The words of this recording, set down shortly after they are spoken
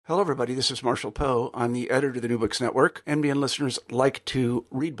Hello, everybody. This is Marshall Poe. I'm the editor of the New Books Network. NBN listeners like to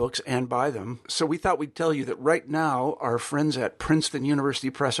read books and buy them. So we thought we'd tell you that right now, our friends at Princeton University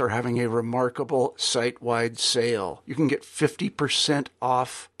Press are having a remarkable site-wide sale. You can get 50%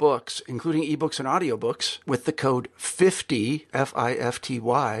 off books, including ebooks and audiobooks, with the code 50,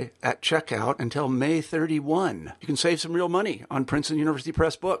 F-I-F-T-Y, at checkout until May 31. You can save some real money on Princeton University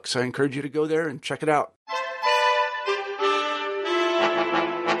Press books. I encourage you to go there and check it out.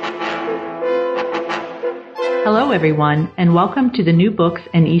 Hello, everyone, and welcome to the New Books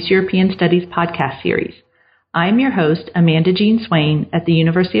and East European Studies podcast series. I'm your host, Amanda Jean Swain at the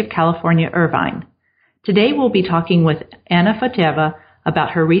University of California, Irvine. Today, we'll be talking with Anna Foteva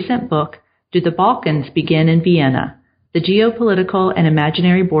about her recent book, Do the Balkans Begin in Vienna? The Geopolitical and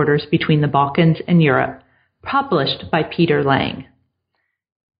Imaginary Borders Between the Balkans and Europe, published by Peter Lang.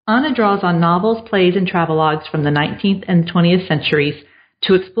 Anna draws on novels, plays, and travelogues from the 19th and 20th centuries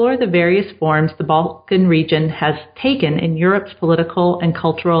to explore the various forms the Balkan region has taken in Europe's political and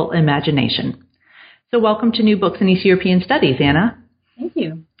cultural imagination. So welcome to New Books in East European Studies, Anna. Thank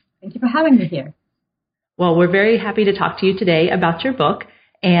you. Thank you for having me here. Well, we're very happy to talk to you today about your book,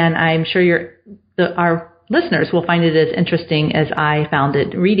 and I'm sure our listeners will find it as interesting as I found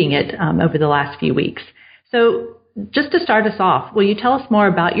it reading it over the last few weeks. So just to start us off, will you tell us more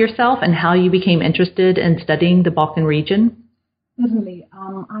about yourself and how you became interested in studying the Balkan region? Certainly.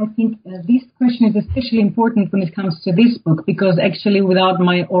 I think this question is especially important when it comes to this book, because actually without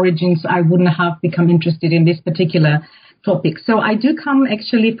my origins, I wouldn't have become interested in this particular topic. So I do come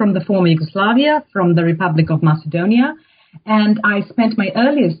actually from the former Yugoslavia, from the Republic of Macedonia, and I spent my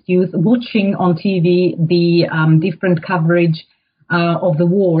earliest youth watching on TV the different coverage of the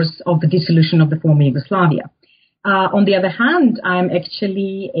wars of the dissolution of the former Yugoslavia. On the other hand, I'm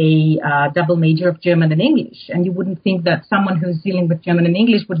actually a double major of German and English, and you wouldn't think that someone who's dealing with German and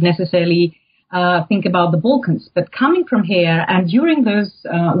English would necessarily think about the Balkans. But coming from here, and during those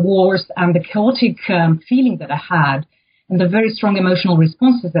wars and the chaotic feeling that I had, and the very strong emotional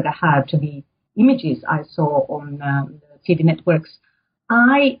responses that I had to the images I saw on the TV networks,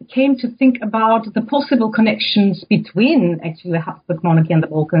 I came to think about the possible connections between actually the Habsburg monarchy and the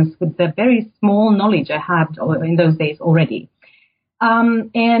Balkans with the very small knowledge I had in those days already.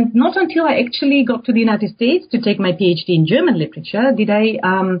 And not until I actually got to the United States to take my PhD in German literature did I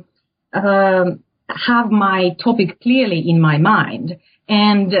have my topic clearly in my mind.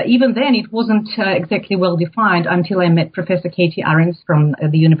 And even then, it wasn't exactly well defined until I met Professor Katie Arens from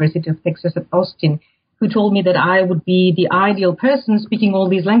the University of Texas at Austin, who told me that I would be the ideal person speaking all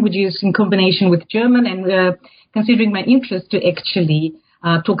these languages in combination with German, and considering my interest to actually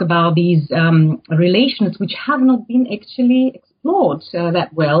talk about these relations which have not been actually explored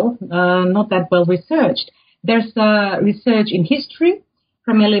that well, not that well researched. There's research in history,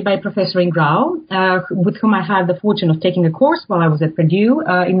 primarily by Professor Ingrao, with whom I had the fortune of taking a course while I was at Purdue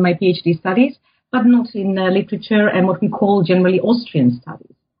in my PhD studies, but not in literature and what we call generally Austrian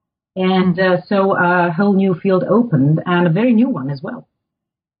studies. And so a whole new field opened, and a very new one as well.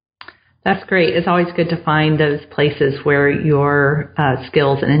 That's great. It's always good to find those places where your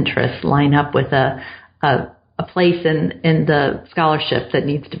skills and interests line up with a place in the scholarship that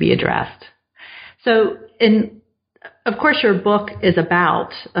needs to be addressed. So, of course, your book is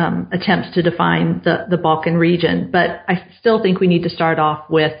about attempts to define the Balkan region, but I still think we need to start off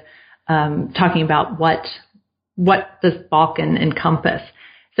with talking about what does Balkan encompass.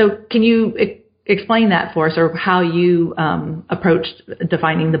 So can you explain that for us, or how you approached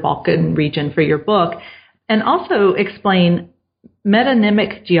defining the Balkan region for your book, and also explain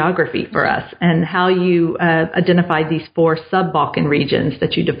metonymic geography for us and how you identified these 4 sub-Balkan regions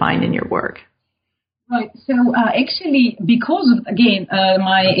that you define in your work? Right. So actually, because of, again,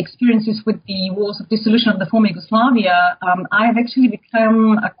 my experiences with the wars of dissolution of the former Yugoslavia, I have actually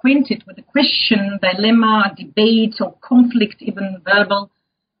become acquainted with the question, dilemma, debate, or conflict, even verbal,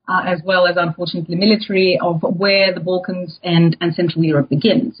 as well as, unfortunately, military, of where the Balkans and Central Europe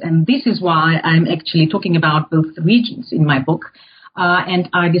begins. And this is why I'm actually talking about both regions in my book, and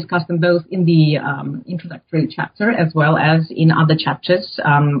I discuss them both in the introductory chapter as well as in other chapters.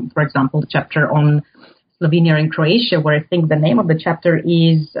 For example, the chapter on Slovenia and Croatia, where I think the name of the chapter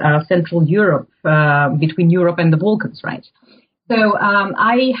is Central Europe, between Europe and the Balkans, right? So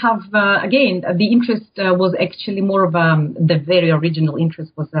I have, again, the interest was actually more of the very original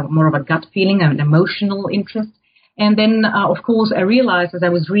interest was more of a gut feeling, an emotional interest. And then, of course, I realized as I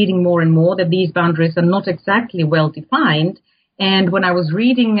was reading more and more that these boundaries are not exactly well defined. And when I was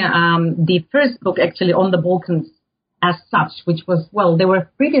reading the first book actually on the Balkans as such, which was, well, there were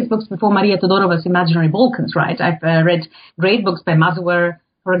previous books before Maria Todorova's Imaginary Balkans, right? I've read great books by Mazower,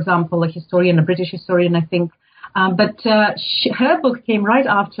 for example, a British historian, I think. But her book came right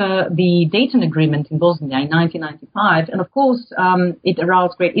after the Dayton Agreement in Bosnia in 1995. And of course, it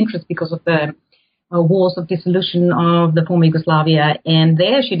aroused great interest because of the wars of dissolution of the former Yugoslavia. And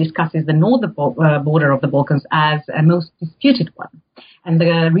there she discusses the northern border of the Balkans as a most disputed one. And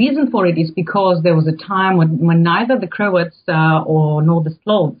the reason for it is because there was a time when neither the Croats nor the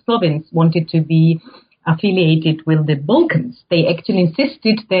Slovenes wanted to be affiliated with the Balkans. They actually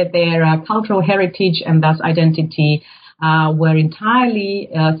insisted that their cultural heritage and thus identity were entirely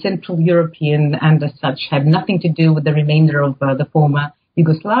Central European and as such had nothing to do with the remainder of the former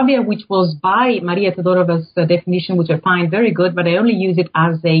Yugoslavia, which was by Maria Todorova's definition, which I find very good, but I only use it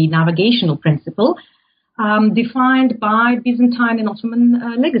as a navigational principle, defined by Byzantine and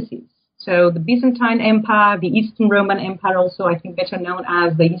Ottoman legacies. So the Byzantine Empire, the Eastern Roman Empire, also I think better known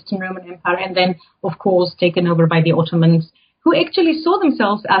as the Eastern Roman Empire, and then, of course, taken over by the Ottomans, who actually saw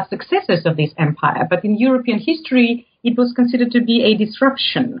themselves as successors of this empire. But in European history, it was considered to be a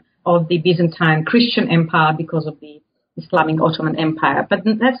disruption of the Byzantine Christian Empire because of the Islamic Ottoman Empire. But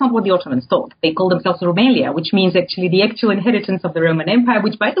that's not what the Ottomans thought. They called themselves Rumelia, which means actually the actual inheritance of the Roman Empire,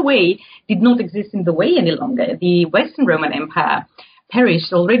 which, by the way, did not exist in the way any longer. The Western Roman Empire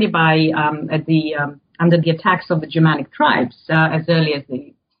perished already under the attacks of the Germanic tribes as early as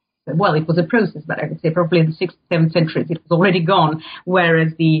it was a process, but I would say probably in the 6th, 7th centuries, it was already gone,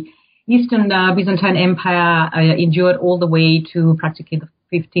 whereas the Eastern Byzantine Empire endured all the way to practically the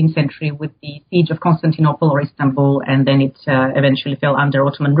 15th century with the siege of Constantinople or Istanbul, and then it eventually fell under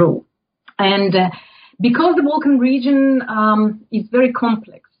Ottoman rule. And because the Balkan region is very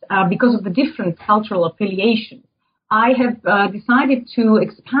complex, because of the different cultural affiliations, I have decided to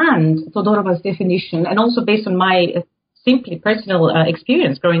expand Todorova's definition, and also based on my simply personal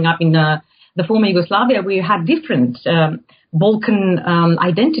experience growing up in the former Yugoslavia, we had different Balkan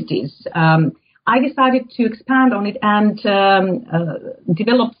identities. I decided to expand on it and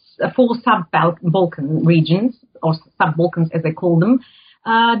develop 4 sub-Balkan regions, or sub-Balkans as I call them,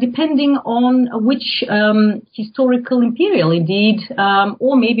 depending on which historical, imperial indeed,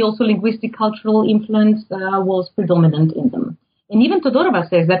 or maybe also linguistic, cultural influence was predominant in them. And even Todorova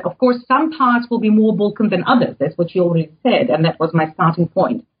says that, of course, some parts will be more Balkan than others. That's what she already said, and that was my starting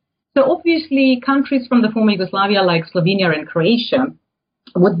point. So obviously, countries from the former Yugoslavia like Slovenia and Croatia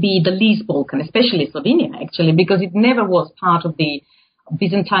would be the least Balkan, especially Slovenia, actually, because it never was part of the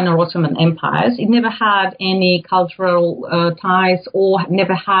Byzantine or Ottoman empires. It never had any cultural ties or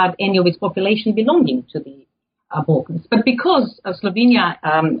never had any of its population belonging to the Balkans. But because Slovenia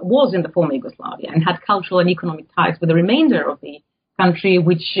was in the former Yugoslavia and had cultural and economic ties with the remainder of the country,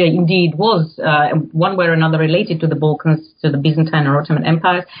 which indeed was one way or another related to the Balkans, to the Byzantine or Ottoman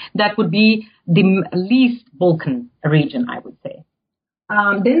empires, that would be the least Balkan region, I would say.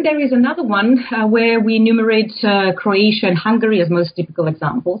 Then there is another one where we enumerate Croatia and Hungary as most typical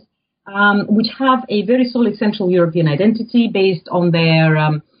examples, which have a very solid Central European identity based on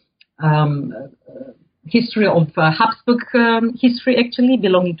their history of Habsburg history, actually,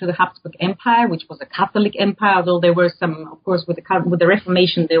 belonging to the Habsburg Empire, which was a Catholic empire, although there were some, of course, with the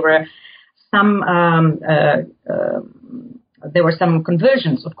Reformation, there were some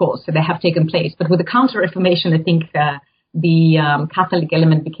conversions, of course, so they have taken place. But with the Counter-Reformation, I think the Catholic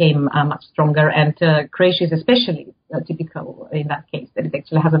element became much stronger, and Croatia is especially typical in that case, that it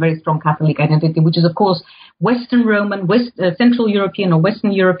actually has a very strong Catholic identity, which is, of course, Western Roman, Central European or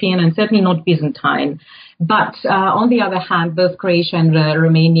Western European, and certainly not Byzantine. But on the other hand, both Croatia and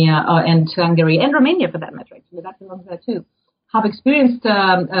Romania and Hungary, and Romania for that matter, actually, that belongs there too, have experienced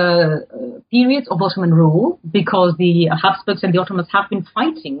periods of Ottoman rule because the Habsburgs and the Ottomans have been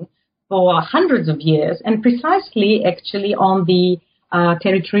fighting for hundreds of years, and precisely actually on the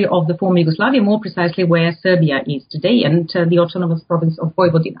territory of the former Yugoslavia, more precisely where Serbia is today, and the autonomous province of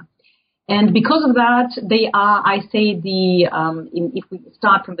Vojvodina. And because of that, they are, I say, if we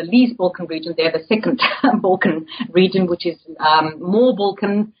start from the least Balkan region, they're the second Balkan region, which is more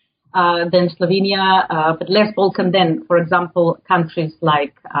Balkan than Slovenia, but less Balkan than, for example, countries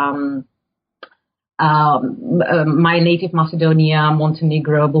like my native Macedonia,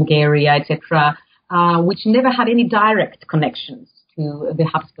 Montenegro, Bulgaria, etc., which never had any direct connections to the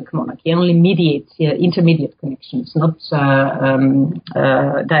Habsburg monarchy, only intermediate connections, not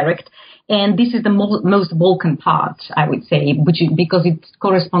direct. And this is the most Balkan part, I would say, because it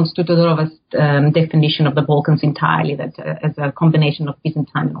corresponds to Todorova's definition of the Balkans entirely, that as a combination of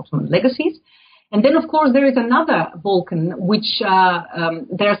Byzantine and Ottoman legacies. And then, of course, there is another Balkan, which there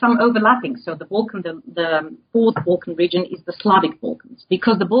are some overlapping. So the fourth Balkan region is the Slavic Balkans,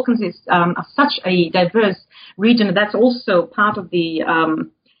 because the Balkans is such a diverse region. That's also part of the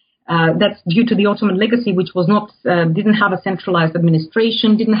That's due to the Ottoman legacy, which was not didn't have a centralized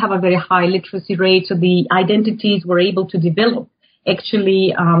administration, didn't have a very high literacy rate. So the identities were able to develop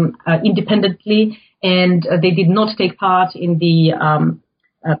actually independently, and they did not take part in the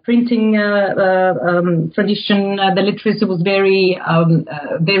printing tradition. The literacy was very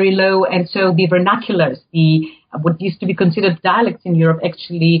low, and so the vernaculars, what used to be considered dialects in Europe,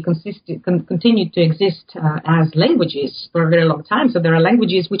 actually continued to exist as languages for a very long time. So there are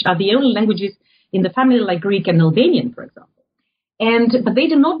languages which are the only languages in the family, like Greek and Albanian, for example. But they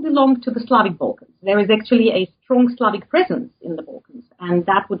do not belong to the Slavic Balkans. There is actually a strong Slavic presence in the Balkans, and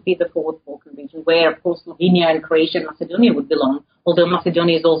that would be the fourth Balkan region, where, of course, Slovenia and Croatia and Macedonia would belong, although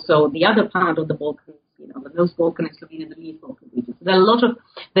Macedonia is also the other part of the Balkans, the North Balkan and Slovenia, the East Balkan region. So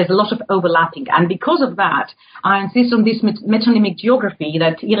there's a lot of overlapping, and because of that, I insist on this metonymic geography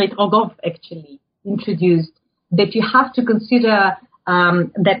that Irit Rogov actually introduced, that you have to consider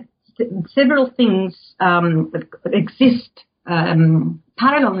that several things that exist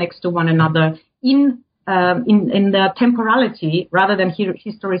parallel next to one another in the temporality rather than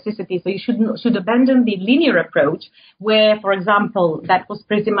historicity. So you should abandon the linear approach where, for example, that was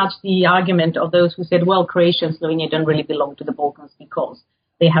pretty much the argument of those who said, well, Croatia and Slovenia don't really belong to the Balkans because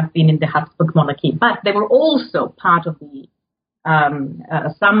they have been in the Habsburg monarchy. But they were also part of the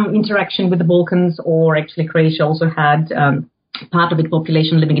some interaction with the Balkans, or actually Croatia also had part of its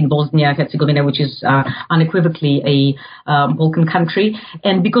population living in Bosnia Herzegovina, which is unequivocally a Balkan country.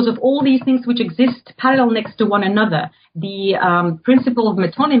 And because of all these things which exist parallel next to one another, the principle of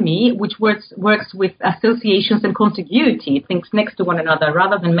metonymy, which works with associations and contiguity, things next to one another,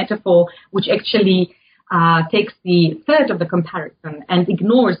 rather than metaphor, which actually takes the third of the comparison and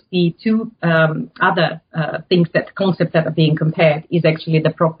ignores the two other concepts that are being compared, is actually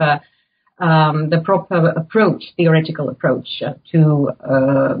the proper approach, theoretical approach to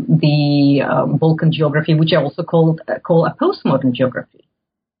the Balkan geography, which I also call a postmodern geography.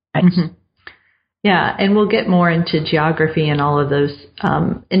 Right? Mm-hmm. Yeah, and we'll get more into geography and all of those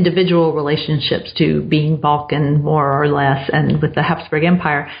individual relationships to being Balkan, more or less, and with the Habsburg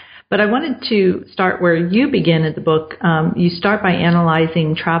Empire. But I wanted to start where you begin in the book. You start by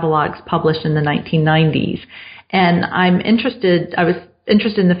analyzing travelogues published in the 1990s. And I was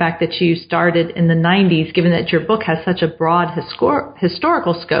interested in the fact that you started in the 90s, given that your book has such a broad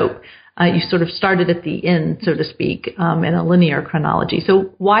historical scope. You sort of started at the end, so to speak, in a linear chronology.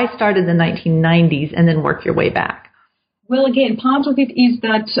 So why start in the 1990s and then work your way back? Well, again, part of it is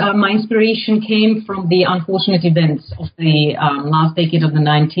that my inspiration came from the unfortunate events of the last decade of the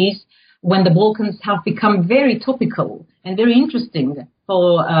 90s, when the Balkans have become very topical and very interesting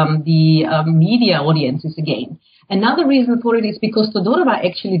for the media audiences again. Another reason for it is because Todorova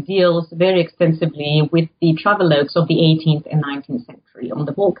actually deals very extensively with the travelogues of the 18th and 19th century on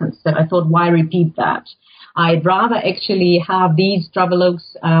the Balkans. So I thought, why repeat that? I'd rather actually have these travelogues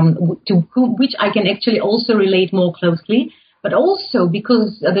to which I can actually also relate more closely, but also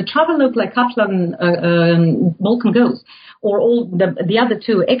because the travelogue like Kaplan Balkan Goes, or all the other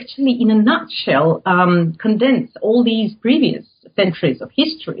two, actually in a nutshell condense all these previous centuries of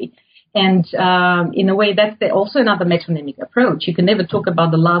history. And in a way, that's also another metonymic approach. You can never talk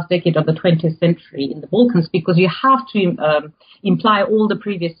about the last decade of the 20th century in the Balkans because you have to imply all the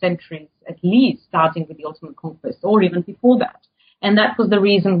previous centuries, at least starting with the Ottoman conquest or even before that. And that was the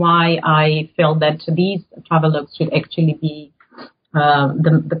reason why I felt that these travelogues should actually be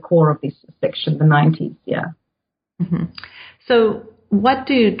the core of this section, the 90s, yeah. Mm-hmm. So what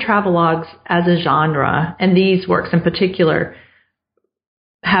do travelogues as a genre, and these works in particular,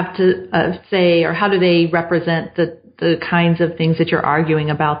 have to say, or how do they represent the kinds of things that you're arguing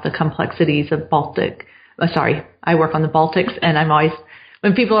about, the complexities of Baltic? I work on the Baltics, and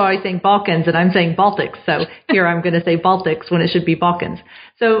when people are always saying Balkans, and I'm saying Baltics, so here I'm going to say Baltics when it should be Balkans.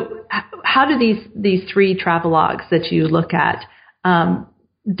 So how do these three travelogues that you look at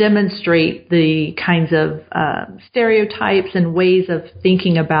demonstrate the kinds of stereotypes and ways of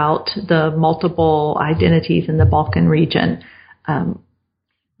thinking about the multiple identities in the Balkan region?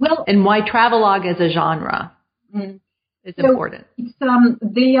 And why travelogue as a genre is important.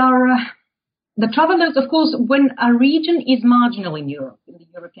 They are the travelogues, of course, when a region is marginal in Europe, in the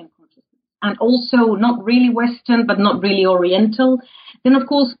European consciousness, and also not really Western, but not really Oriental, then, of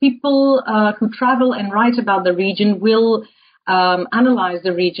course, people who travel and write about the region will analyze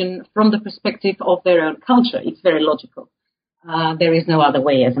the region from the perspective of their own culture. It's very logical. There is no other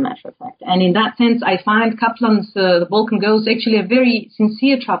way, as a matter of fact. And in that sense, I find Kaplan's The Balkan Goes actually a very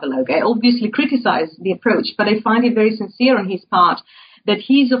sincere travelogue. I obviously criticize the approach, but I find it very sincere on his part that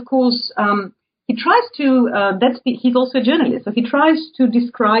he's, of course, he tries to, he's also a journalist, so he tries to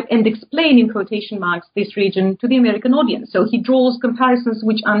describe and explain in quotation marks this region to the American audience. So he draws comparisons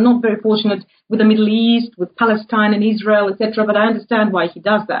which are not very fortunate with the Middle East, with Palestine and Israel, etc., but I understand why he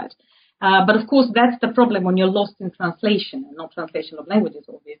does that. But of course, that's the problem when you're lost in translation, and not translation of languages,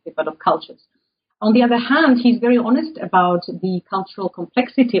 obviously, but of cultures. On the other hand, he's very honest about the cultural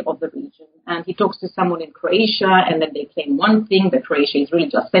complexity of the region. And he talks to someone in Croatia, and then they claim one thing, that Croatia is really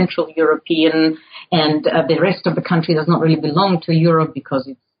just Central European, and the rest of the country does not really belong to Europe because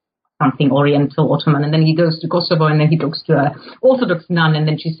it's something Oriental, Ottoman. And then he goes to Kosovo, and then he talks to an Orthodox nun, and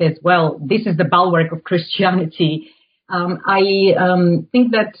then she says, well, this is the bulwark of Christianity. I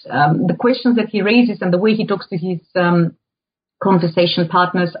think that the questions that he raises and the way he talks to his conversation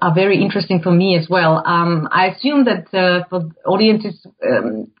partners are very interesting for me as well. I assume that for audiences,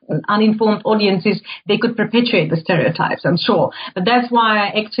 uninformed audiences, they could perpetuate the stereotypes, I'm sure. But that's why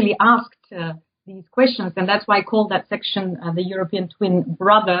I actually asked these questions, and that's why I call that section the European twin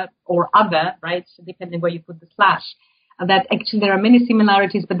brother or other, right, depending where you put the slash. That actually there are many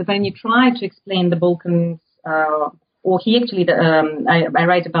similarities, but when you try to explain the Balkans, or he actually, I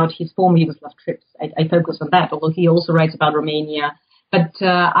write about his former Yugoslav trips. I focus on that, although he also writes about Romania. But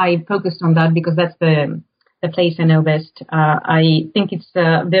I focused on that because that's the place I know best. I think it's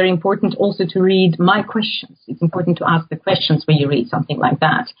very important also to read my questions. It's important to ask the questions when you read something like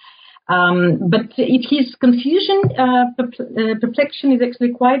that. But his confusion, perplexion is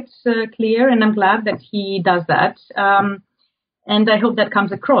actually quite clear, and I'm glad that he does that. And I hope that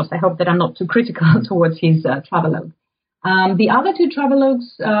comes across. I hope that I'm not too critical towards his travelogue. The other two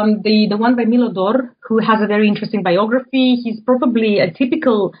travelogues, the one by Milodor, who has a very interesting biography. He's probably a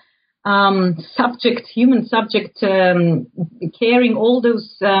typical human subject, carrying all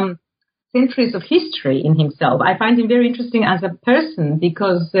those centuries of history in himself. I find him very interesting as a person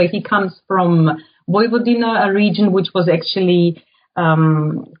because he comes from Vojvodina, a region which was actually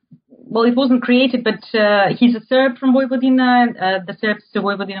well, it wasn't created, but he's a Serb from Vojvodina. The Serbs to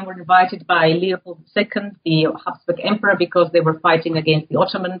Vojvodina were invited by Leopold II, the Habsburg Emperor, because they were fighting against the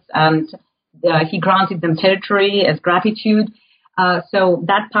Ottomans, and he granted them territory as gratitude. So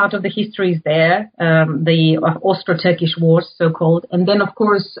that part of the history is there, the Austro-Turkish Wars, so-called. And then, of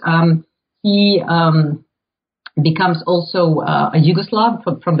course, he becomes also a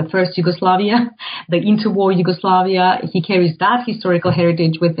Yugoslav from the first Yugoslavia, the interwar Yugoslavia. He carries that historical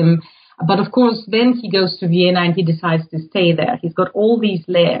heritage with him. But of course, then he goes to Vienna and he decides to stay there. He's got all these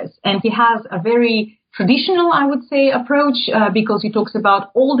layers. And he has a very traditional, I would say, approach because he talks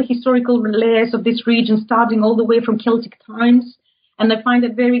about all the historical layers of this region, starting all the way from Celtic times. And I find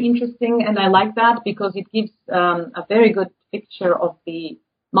it very interesting, and I like that because it gives a very good picture of the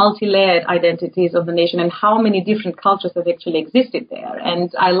multi-layered identities of the nation and how many different cultures have actually existed there.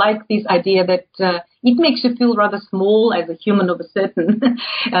 And I like this idea that it makes you feel rather small as a human of a certain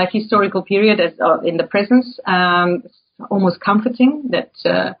historical period as in the presence. It's almost comforting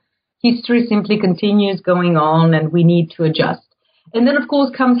that history simply continues going on and we need to adjust. And then, of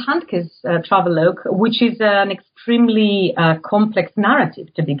course, comes Handke's travelogue, which is an extremely complex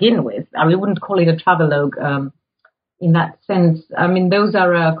narrative to begin with. I mean, we wouldn't call it a travelogue in that sense. I mean, those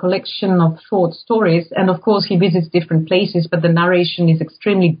are a collection of short stories. And, of course, he visits different places, but the narration is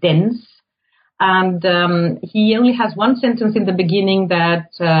extremely dense. And he only has one sentence in the beginning that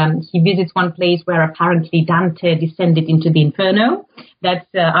he visits one place where apparently Dante descended into the Inferno. That's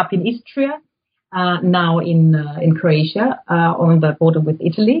up in Istria. Now in Croatia, on the border with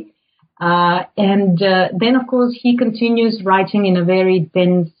Italy. And then, of course, he continues writing in a very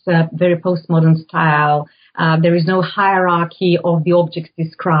dense, very postmodern style. There is no hierarchy of the objects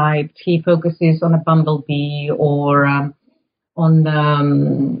described. He focuses on a bumblebee or on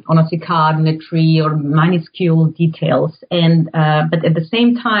a cicada in a tree or minuscule details. And but at the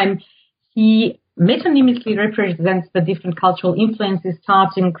same time, he metonymically represents the different cultural influences,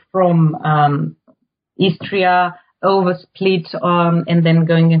 starting from Istria, over Split, and then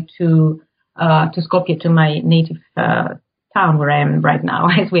going into to Skopje, to my native town where I am right now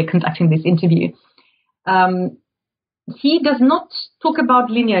as we're conducting this interview. He does not talk about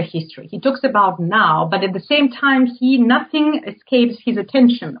linear history. He talks about now, but at the same time, nothing escapes his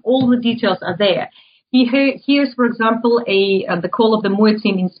attention. All the details are there. He hears, for example, the call of the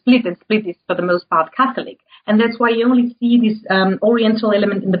muezzin in Split, and Split is for the most part Catholic. And that's why you only see this Oriental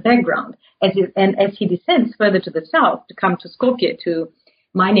element in the background. As he descends further to the south to come to Skopje, to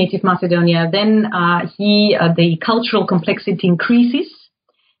my native Macedonia, then the cultural complexity increases,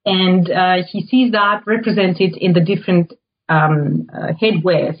 and he sees that represented in the different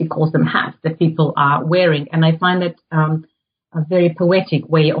headwear, as he calls them, hats that people are wearing. And I find that a very poetic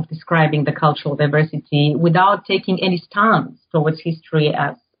way of describing the cultural diversity without taking any stance towards history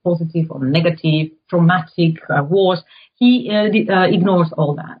as positive or negative, traumatic, wars. He ignores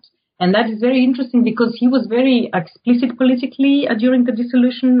all that. And that is very interesting because he was very explicit politically during the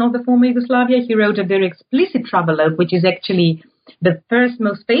dissolution of the former Yugoslavia. He wrote a very explicit travelogue, which is actually the first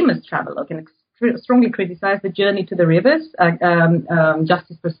most famous travelogue, and strongly criticized the Journey to the Rivers,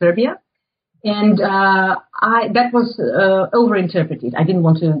 Justice for Serbia. And that was overinterpreted. I didn't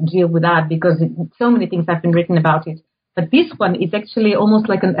want to deal with that because so many things have been written about it. But this one is actually almost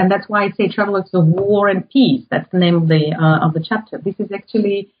like and that's why I say Travelogues of War and Peace. That's the name of the chapter. This is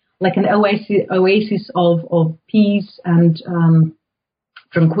actually like an oasis of peace and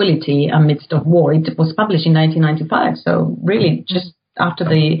tranquility amidst of war. It was published in 1995, so really just after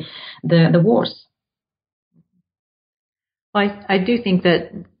the wars. Well, I do think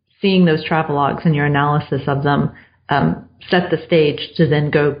that seeing those travelogues and your analysis of them set the stage to then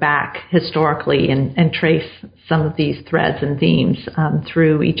go back historically and trace some of these threads and themes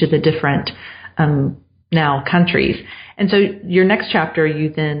through each of the different now countries. And so your next chapter,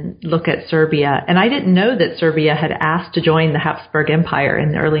 you then look at Serbia. And I didn't know that Serbia had asked to join the Habsburg Empire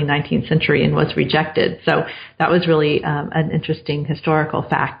in the early 19th century and was rejected. So that was really an interesting historical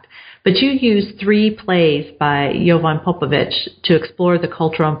fact. But you used 3 plays by Jovan Popovic to explore the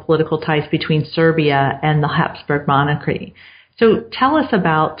cultural and political ties between Serbia and the Habsburg monarchy. So tell us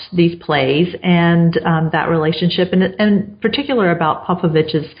about these plays and that relationship, and in particular about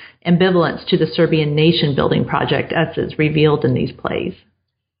Popovic's ambivalence to the Serbian nation-building project as is revealed in these plays.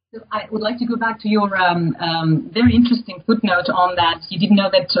 So I would like to go back to your very interesting footnote on that. You didn't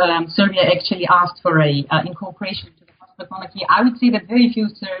know that Serbia actually asked for a incorporation into the Habsburg monarchy. I would say that very few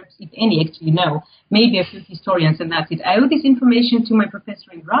Serbs, if any, actually know. Maybe a few historians, and that's it. I owe this information to my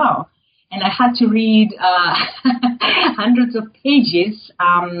professor in Rao. And I had to read hundreds of pages,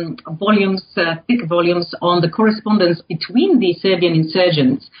 volumes, thick volumes on the correspondence between the Serbian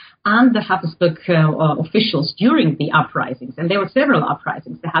insurgents and the Habsburg officials during the uprisings. And there were several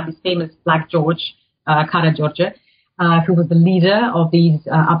uprisings. They had this famous Black George, Karađorđe, who was the leader of these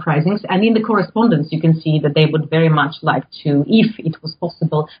uprisings. And in the correspondence, you can see that they would very much like to, if it was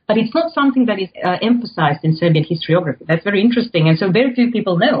possible. But it's not something that is emphasized in Serbian historiography. That's very interesting. And so very few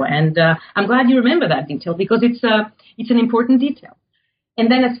people know. And I'm glad you remember that detail because it's an important detail.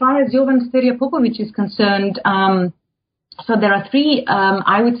 And then as far as Jovan Steria Popovic is concerned, so there are 3,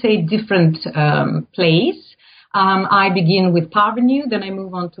 I would say, different plays. I begin with Parvenu, then I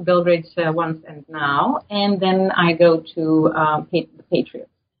move on to Belgrade's Once and Now, and then I go to The Patriots.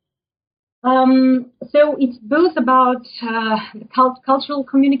 So it's both about cultural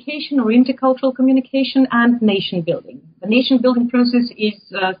communication or intercultural communication and nation building. The nation building process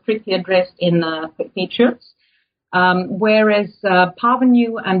is strictly addressed in Patriots, whereas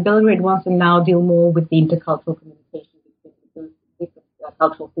Parvenu and Belgrade Once and Now deal more with the intercultural communication between the different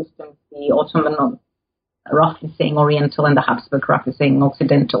cultural systems, the Ottoman, roughly saying Oriental, and the Habsburg, roughly saying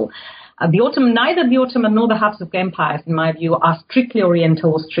Occidental. Neither the Ottoman nor the Habsburg empires, in my view, are strictly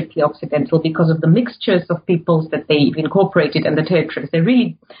Oriental or strictly Occidental because of the mixtures of peoples that they've incorporated and the territories. They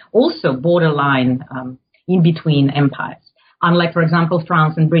really also borderline in between empires. Unlike, for example,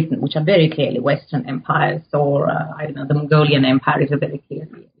 France and Britain, which are very clearly Western empires, or, the Mongolian Empire is a very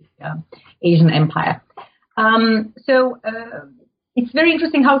clearly Asian empire. It's very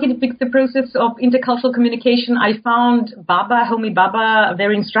interesting how he depicts the process of intercultural communication. I found Homi Bhabha,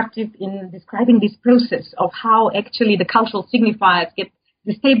 very instructive in describing this process of how actually the cultural signifiers get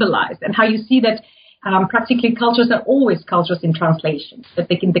destabilized and how you see that practically cultures are always cultures in translation, that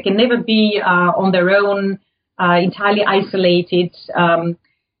they can never be on their own, entirely isolated.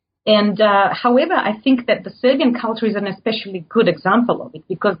 However, I think that the Serbian culture is an especially good example of it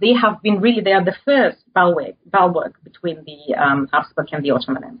because they are the first bulwark between the Habsburg and the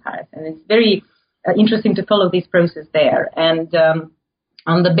Ottoman empires. And it's very interesting to follow this process there. And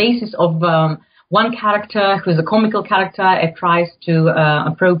on the basis of one character, who's a comical character, tries to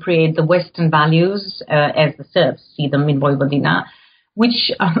appropriate the Western values as the Serbs see them in Vojvodina,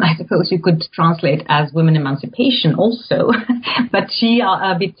 which I suppose you could translate as women emancipation also. But she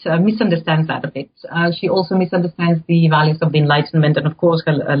a bit misunderstands that a bit. She also misunderstands the values of the Enlightenment. And, of course,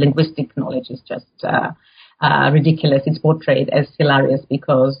 her linguistic knowledge is just ridiculous. It's portrayed as hilarious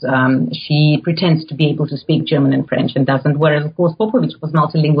because she pretends to be able to speak German and French and doesn't. Whereas, of course, Popovic was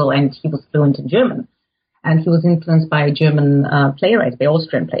multilingual and he was fluent in German. And he was influenced by German playwrights, by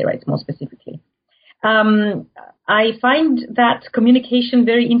Austrian playwrights more specifically. I find that communication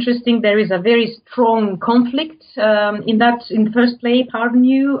very interesting. There is a very strong conflict in the first play,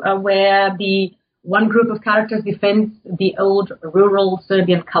 Parvenu, where the one group of characters defends the old rural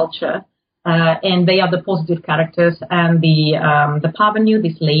Serbian culture, and they are the positive characters, and the parvenu,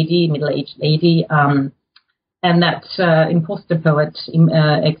 this lady, middle-aged lady, and that imposter poet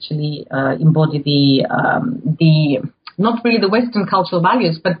actually embody the not really the Western cultural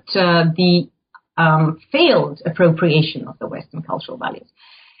values, but the failed appropriation of the Western cultural values.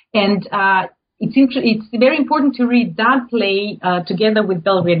 And it's very important to read that play together with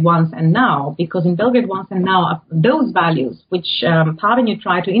Belgrade Once and Now, because in Belgrade Once and Now, those values which Parvenu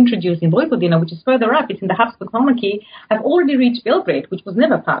tried to introduce in Vojvodina, which is further up, it's in the Habsburg monarchy, have already reached Belgrade, which was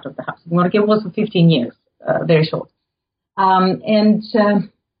never part of the Habsburg monarchy. It was for 15 years, very short.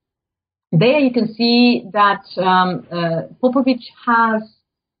 There you can see that Popović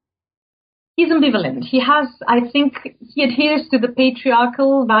he's ambivalent. I think he adheres to the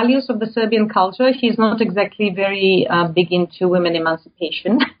patriarchal values of the Serbian culture. He's not exactly very big into women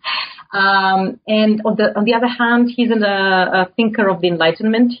emancipation. And on the other hand, he's a thinker of the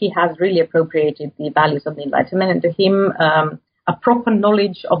Enlightenment. He has really appropriated the values of the Enlightenment, and to him, a proper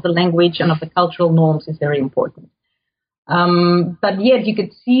knowledge of the language and of the cultural norms is very important. But yet you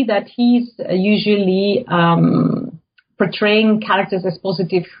could see that he's usually portraying characters as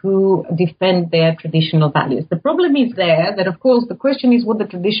positive who defend their traditional values. The problem is there that, of course, the question is what the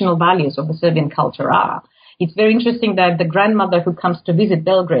traditional values of the Serbian culture are. It's very interesting that the grandmother who comes to visit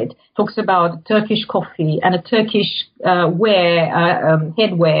Belgrade talks about Turkish coffee and a Turkish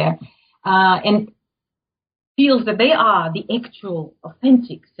headwear, and feels that they are the actual,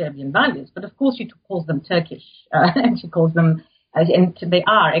 authentic Serbian values. But of course, she calls them Turkish, and she calls them, and they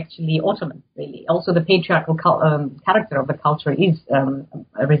are actually Ottoman, really. Also, the patriarchal character of the culture is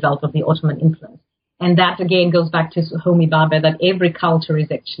a result of the Ottoman influence. And that, again, goes back to Homi Bhabha, that every culture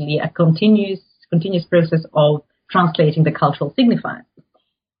is actually a continuous process of translating the cultural signifiers.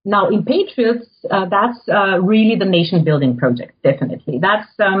 Now, in Patriots, that's really the nation-building project, definitely.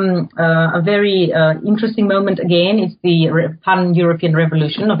 That's a very interesting moment, again. It's the Pan-European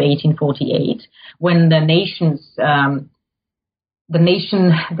Revolution of 1848, when the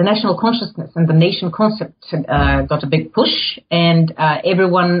national consciousness and the nation concept got a big push, and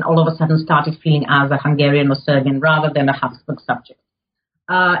everyone all of a sudden started feeling as a Hungarian or Serbian rather than a Habsburg subject.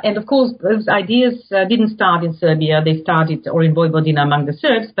 And of course, those ideas didn't start in Serbia. They started, or in Vojvodina among the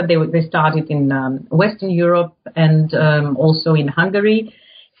Serbs, but they started in Western Europe and also in Hungary.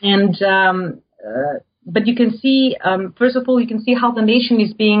 And but you can see, first of all, you can see how the nation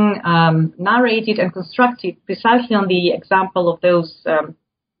is being narrated and constructed precisely on the example of those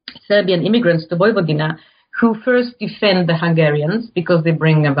Serbian immigrants to Vojvodina, who first defend the Hungarians because they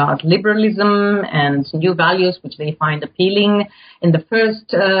bring about liberalism and new values which they find appealing in the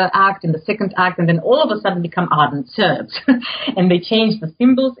first act, in the second act, and then all of a sudden become ardent Serbs. And they change the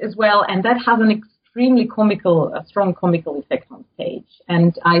symbols as well, and that has an extremely strong comical effect on stage.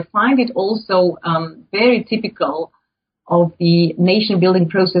 And I find it also very typical of the nation-building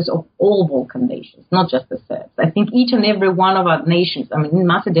process of all Balkan nations, not just the Serbs. I think each and every one of our nations, I mean, in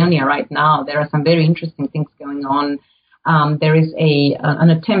Macedonia right now, there are some very interesting things going on. There is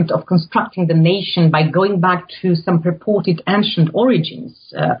an attempt of constructing the nation by going back to some purported ancient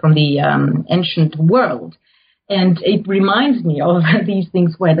origins from the ancient world. And it reminds me of these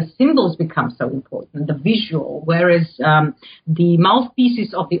things where the symbols become so important, the visual, whereas the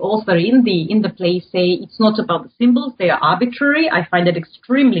mouthpieces of the author in the play say it's not about the symbols, they are arbitrary. I find it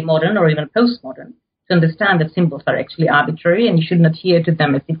extremely modern or even postmodern to understand that symbols are actually arbitrary and you shouldn't adhere to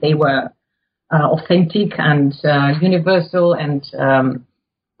them as if they were authentic and universal and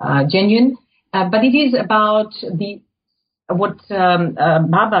genuine. But it is about what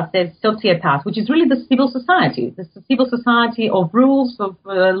Bhabha says, societas, which is really the civil society of rules, of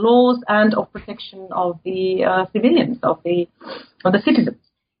laws, and of protection of the civilians, of the citizens.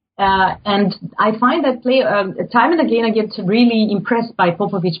 And I find that play, time and again, I get really impressed by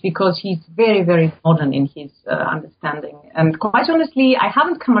Popović because he's very, very modern in his understanding. And quite honestly, I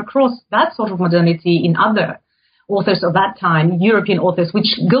haven't come across that sort of modernity in other authors of that time, European authors,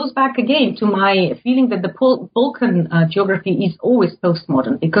 which goes back again to my feeling that the Balkan geography is always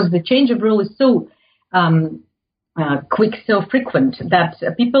postmodern because the change of rule is so quick, so frequent that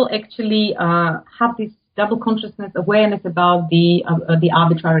people actually have this double consciousness, awareness about the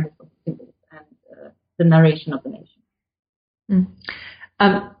arbitrariness of the symbols and the narration of the nation.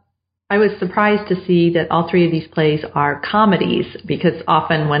 I was surprised to see that all three of these plays are comedies because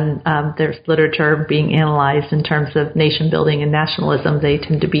often when there's literature being analyzed in terms of nation building and nationalism, they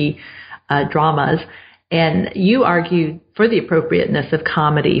tend to be dramas. And you argue for the appropriateness of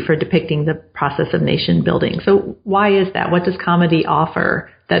comedy for depicting the process of nation building. So why is that? What does comedy offer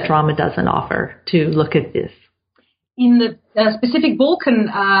that drama doesn't offer to look at this? In the specific Balkan,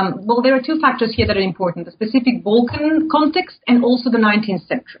 there are two factors here that are important, the specific Balkan context and also the 19th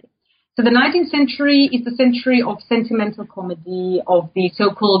century. So the 19th century is the century of sentimental comedy, of the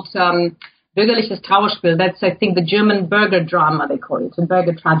so-called bürgerliches Trauerspiel. That's, I think, the German Burger drama, they call it, a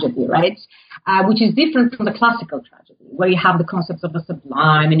Burger tragedy, right? Which is different from the classical tragedy, where you have the concepts of the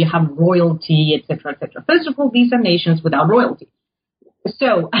sublime and you have royalty, etc., etc. First of all, these are nations without royalty.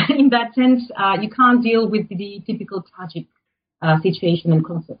 So, in that sense, you can't deal with the typical tragic situation and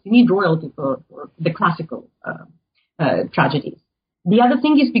concept. You need royalty for the classical tragedies. The other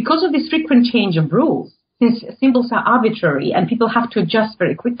thing is because of this frequent change of rules, since symbols are arbitrary and people have to adjust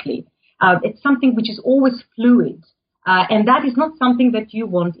very quickly, it's something which is always fluid. And that is not something that you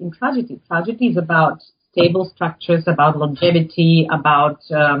want in tragedy. Tragedy is about stable structures, about longevity, about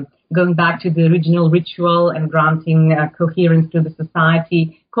going back to the original ritual and granting coherence to the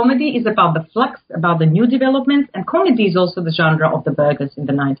society. Comedy is about the flux, about the new developments, and comedy is also the genre of the burghers in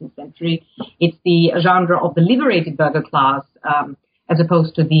the 19th century. It's the genre of the liberated burgher class as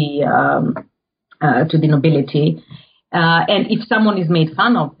opposed to the nobility. And if someone is made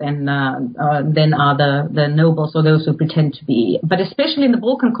fun of, then are the nobles or those who pretend to be. But especially in the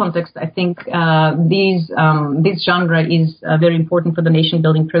Balkan context, I think this genre is very important for the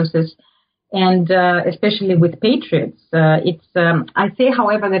nation-building process, and especially with patriots. I say,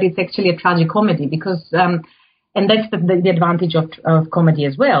 however, that it's actually a tragicomedy because, and that's the advantage of comedy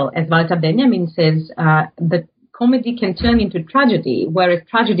as well. As Walter Benjamin says, that comedy can turn into tragedy, whereas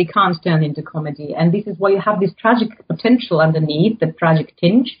tragedy can't turn into comedy. And this is why you have this tragic potential underneath, the tragic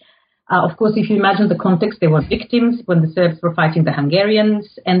tinge. Of course, if you imagine the context, there were victims when the Serbs were fighting the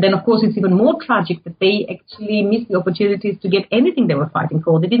Hungarians. And then, of course, it's even more tragic that they actually missed the opportunities to get anything they were fighting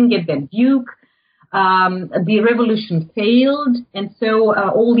for. They didn't get their duke. The revolution failed. And so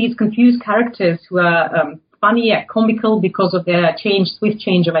all these confused characters who are funny and comical because of their swift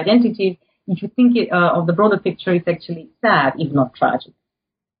change of identity, if you think of the broader picture, it's actually sad, if not tragic.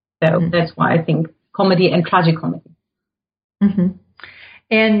 So that's why I think comedy and tragicomedy. Mm-hmm.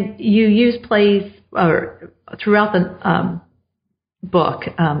 And you use plays throughout the book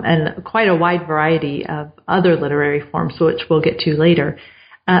and quite a wide variety of other literary forms, which we'll get to later.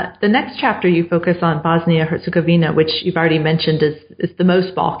 The next chapter you focus on Bosnia-Herzegovina, which you've already mentioned is the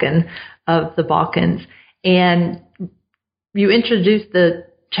most Balkan of the Balkans. And you introduce the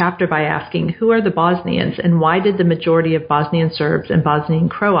chapter by asking, who are the Bosnians and why did the majority of Bosnian Serbs and Bosnian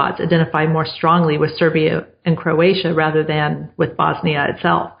Croats identify more strongly with Serbia and Croatia rather than with Bosnia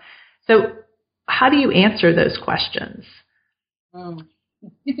itself? So how do you answer those questions?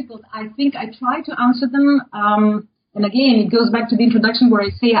 It's difficult. I think I try to answer them. And again, it goes back to the introduction where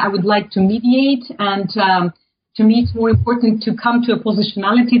I say I would like to mediate, and to me it's more important to come to a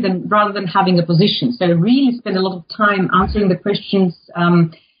positionality rather than having a position. So I really spend a lot of time answering the questions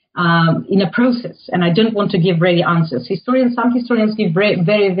in a process, and I don't want to give ready answers. Some historians give very,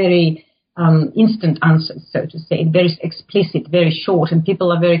 very instant answers, so to say, very explicit, very short, and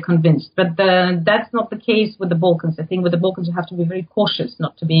people are very convinced. But that's not the case with the Balkans. I think with the Balkans you have to be very cautious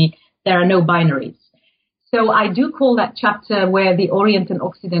there are no binaries. So I do call that chapter where the Orient and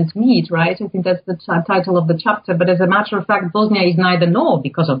Occident meet, right? I think that's the title of the chapter. But as a matter of fact, Bosnia is neither nor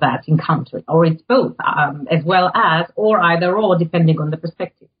because of that encounter, or it's both, as well as, or either or, depending on the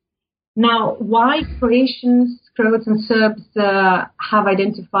perspective. Now, why Croatians, Croats and Serbs have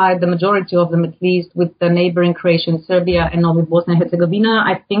identified, the majority of them at least, with the neighboring Croatia and Serbia and not with Bosnia and Herzegovina,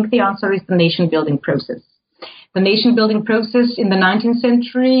 I think the answer is the nation-building process. The nation-building process in the 19th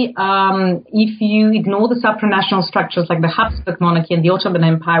century, if you ignore the supranational structures like the Habsburg monarchy and the Ottoman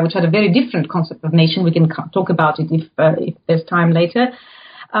Empire, which had a very different concept of nation, we can talk about it if there's time later.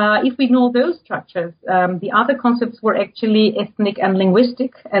 If we ignore those structures, the other concepts were actually ethnic and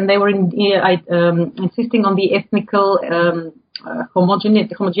linguistic, and they were insisting on the ethnical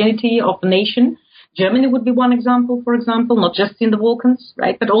homogeneity of the nation. Germany would be one example, for example, not just in the Balkans,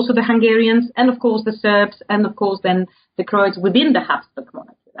 right, but also the Hungarians and, of course, the Serbs and, of course, then the Croats within the Habsburg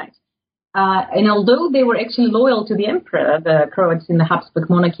monarchy, right? And although they were actually loyal to the emperor, the Croats in the Habsburg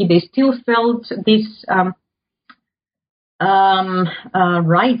monarchy, they still felt this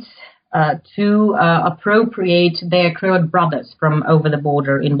right to appropriate their Croat brothers from over the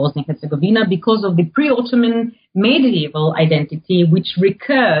border in Bosnia-Herzegovina because of the pre-Ottoman medieval identity, which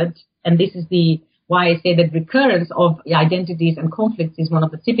recurred, and this is why I say that recurrence of identities and conflicts is one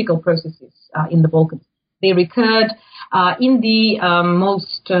of the typical processes in the Balkans. They recurred in the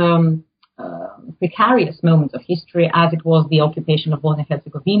most precarious moments of history, as it was the occupation of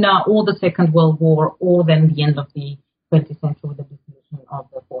Bosnia-Herzegovina, or the Second World War, or then the end of the 20th century with the dissolution of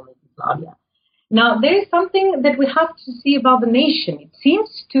the former Yugoslavia. Now, there is something that we have to see about the nation. It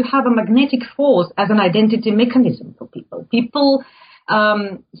seems to have a magnetic force as an identity mechanism for people. People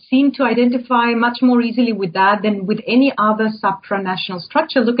seem to identify much more easily with that than with any other supranational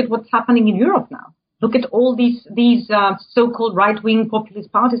structure. Look at what's happening in Europe now. Look at all these so-called right-wing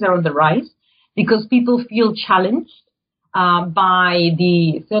populist parties are on the rise because people feel challenged by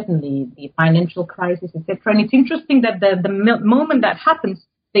certainly the financial crisis, etc. And it's interesting that the moment that happens,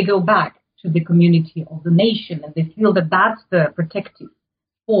 they go back to the community of the nation, and they feel that that's the protective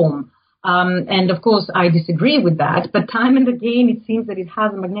form. And of course, I disagree with that, but time and again, it seems that it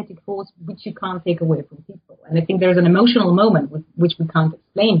has a magnetic force which you can't take away from people. And I think there's an emotional moment which we can't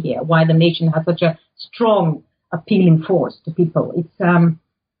explain here, why the nation has such a strong, appealing force to people. It's,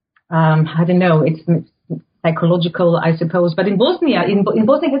 I don't know, it's psychological, I suppose. But in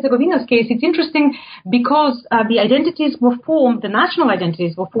Bosnia-Herzegovina's case, it's interesting because the identities were formed, the national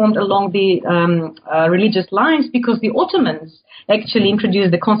identities were formed along the religious lines because the Ottomans actually introduced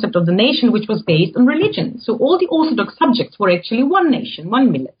the concept of the nation, which was based on religion. So all the Orthodox subjects were actually one nation,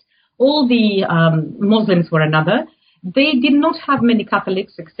 one millet. All the Muslims were another. They did not have many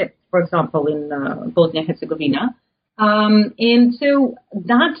Catholics, except, for example, in Bosnia-Herzegovina. And so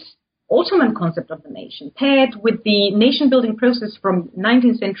that Ottoman concept of the nation, paired with the nation-building process from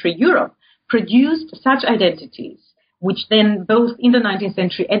 19th century Europe, produced such identities, which then both in the 19th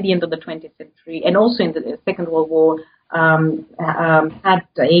century, at the end of the 20th century, and also in the Second World War, had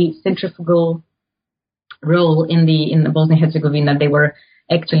a centrifugal role in the Bosnia-Herzegovina. They were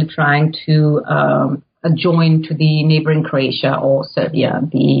actually trying to join to the neighboring Croatia or Serbia.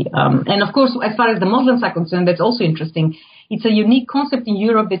 And of course, as far as the Muslims are concerned, that's also interesting. It's a unique concept in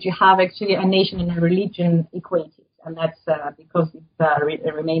Europe that you have actually a nation and a religion equated, and that's because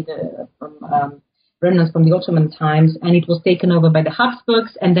it remained from remnants from the Ottoman times, and it was taken over by the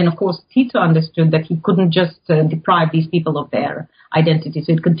Habsburgs. And then, of course, Tito understood that he couldn't just deprive these people of their identity,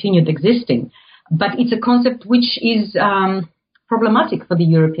 so it continued existing. But it's a concept which is problematic for the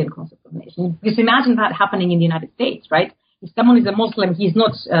European concept of nation. Just imagine that happening in the United States, right? If someone is a Muslim, he's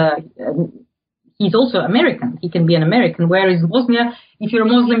not. He's also American. He can be an American. Whereas in Bosnia, if you're a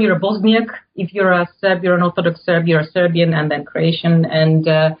Muslim, you're a Bosniak. If you're a Serb, you're an Orthodox Serb. You're a Serbian and then Croatian. And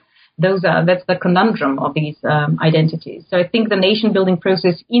that's the conundrum of these identities. So I think the nation-building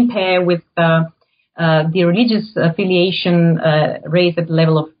process, in pair with the religious affiliation raised at the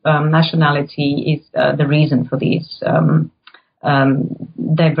level of nationality, is the reason for these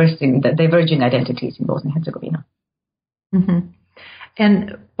diverging identities in Bosnia-Herzegovina. Mm-hmm.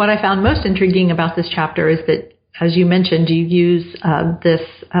 And what I found most intriguing about this chapter is that, as you mentioned, you use this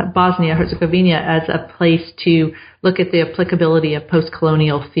Bosnia-Herzegovina as a place to look at the applicability of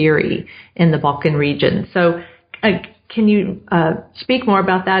post-colonial theory in the Balkan region. So can you speak more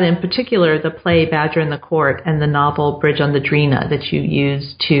about that, in particular the play Badger in the Court and the novel Bridge on the Drina that you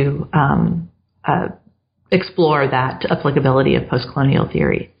use to explore that applicability of post-colonial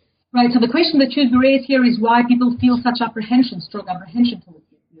theory? Right, so the question that should be raised here is why people feel such strong apprehension towards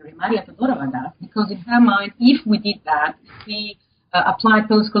this theory. Maria Todorova does, because in her mind, if we did that, if we applied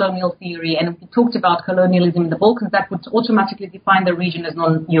post-colonial theory and we talked about colonialism in the Balkans, that would automatically define the region as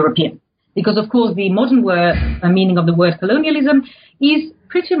non-European. Because, of course, the modern meaning of the word colonialism is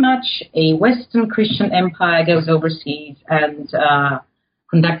pretty much a Western Christian empire goes overseas and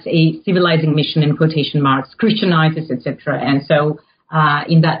conducts a civilizing mission, in quotation marks, Christianizes, etc. And so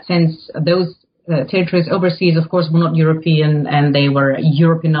in that sense, those territories overseas, of course, were not European, and they were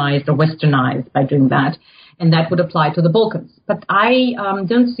Europeanized or Westernized by doing that. And that would apply to the Balkans. But I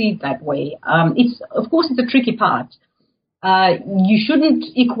don't see it that way. Of course, it's a tricky part. You shouldn't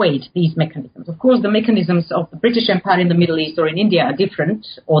equate these mechanisms. Of course, the mechanisms of the British Empire in the Middle East or in India are different,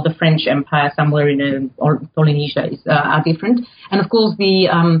 or the French Empire somewhere in Polynesia are different. And of course, the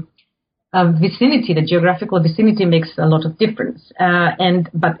vicinity, the geographical vicinity makes a lot of difference.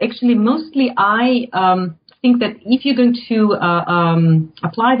 But actually, mostly I think that if you're going to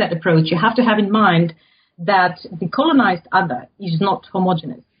apply that approach, you have to have in mind that the colonized other is not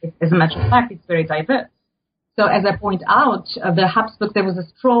homogeneous. As a matter of fact, it's very diverse. So as I point out, the Habsburgs, there was a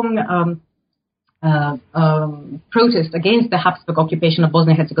strong protest against the Habsburg occupation of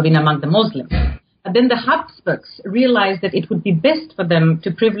Bosnia-Herzegovina among the Muslims. And then the Habsburgs realized that it would be best for them to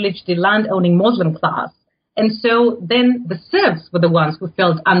privilege the land-owning Muslim class. And so then the Serbs were the ones who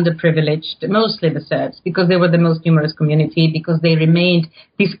felt underprivileged, mostly the Serbs, because they were the most numerous community, because they remained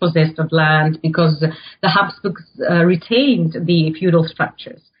dispossessed of land, because the Habsburgs retained the feudal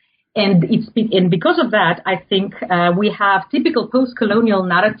structures. And because of that, I think we have typical post-colonial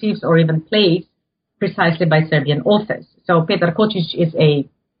narratives or even plays precisely by Serbian authors. So Petar Kocic is a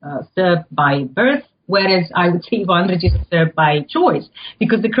Serb by birth, whereas I would say Ivo Andrić is a Serb by choice,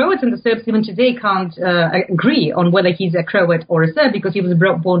 because the Croats and the Serbs even today can't agree on whether he's a Croat or a Serb, because he was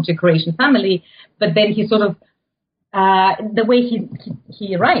born to a Croatian family, but then he sort of the way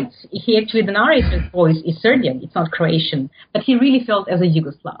he writes, the narrator's voice is Serbian, it's not Croatian, but he really felt as a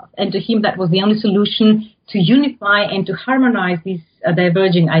Yugoslav. And to him, that was the only solution to unify and to harmonize these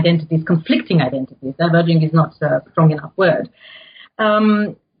diverging identities, conflicting identities. Diverging is not a strong enough word.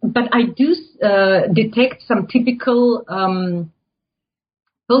 But I do detect some typical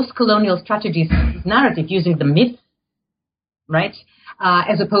post-colonial strategies, narrative using the myth, right?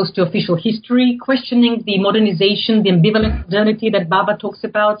 As opposed to official history, questioning the modernization, the ambivalent modernity that Baba talks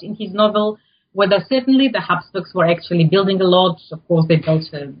about in his novel, whether certainly the Habsburgs were actually building a lot. Of course, they built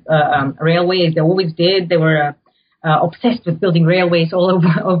railways. They always did. They were obsessed with building railways all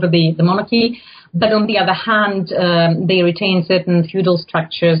over the monarchy. But on the other hand, they retained certain feudal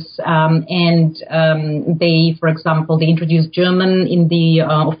structures, and they, for example, they introduced German in the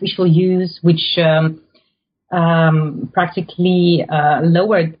official use, which practically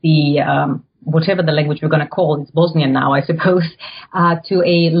lowered the whatever the language we're going to call, it's Bosnian now, I suppose, to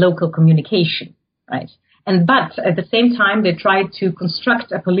a local communication, right? But at the same time, they tried to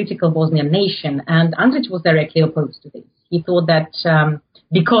construct a political Bosnian nation, and Andrić was directly opposed to this. He thought that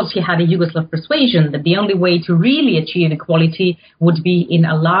because he had a Yugoslav persuasion, that the only way to really achieve equality would be in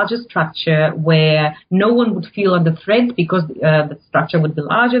a larger structure where no one would feel under threat, because the structure would be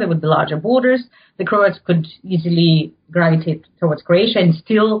larger, there would be larger borders. The Croats could easily gravitate towards Croatia, and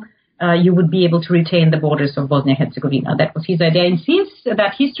still you would be able to retain the borders of Bosnia-Herzegovina. That was his idea. And since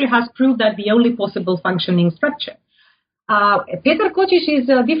that, history has proved that the only possible functioning structure. Petar Kocic is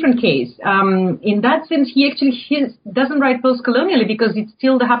a different case. In that sense, he doesn't write post-colonially, because it's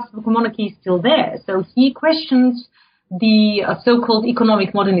still, the Habsburg monarchy is still there. So he questions the so-called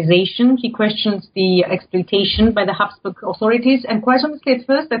economic modernization. He questions the exploitation by the Habsburg authorities. And quite honestly, at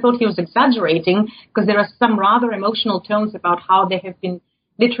first, I thought he was exaggerating, because there are some rather emotional tones about how they have been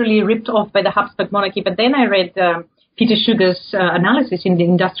literally ripped off by the Habsburg monarchy. But then I read Peter Sugar's analysis in the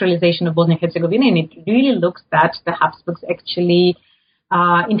industrialization of Bosnia-Herzegovina, and it really looks that the Habsburgs actually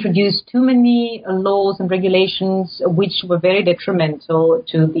introduced too many laws and regulations which were very detrimental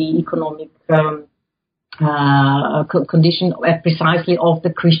to the economic condition precisely of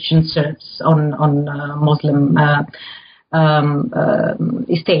the Christian Serbs on Muslim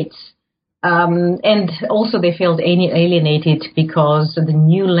estates. And also they felt alienated because the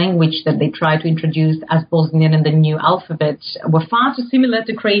new language that they tried to introduce as Bosnian and the new alphabet were far too similar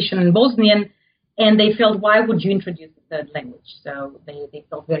to Croatian and Bosnian, and they felt, why would you introduce a third language? So they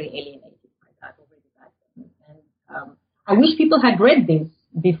felt very alienated by that already back then. And I wish people had read this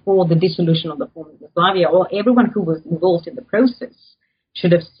before the dissolution of the former Yugoslavia, or everyone who was involved in the process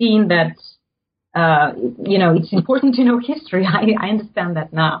should have seen that, it's important to know history. I understand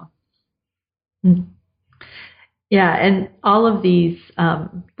that now. Yeah, and all of these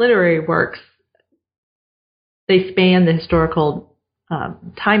literary works, they span the historical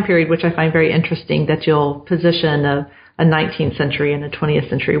time period, which I find very interesting, that you'll position a 19th century and a 20th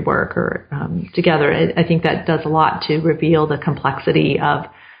century work or together. I think that does a lot to reveal the complexity of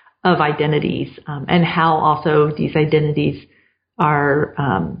identities and how also these identities are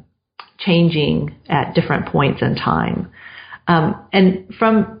changing at different points in time. And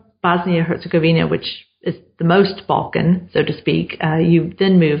from Bosnia-Herzegovina, which is the most Balkan, so to speak, you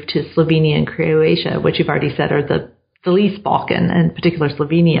then move to Slovenia and Croatia, which you've already said are the least Balkan, in particular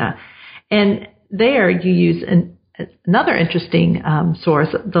Slovenia. And there you use another interesting source,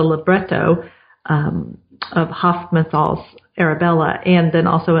 the libretto of Hofmannsthal's Arabella, and then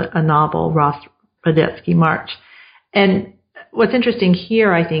also a novel, Ross Radetzky March. And what's interesting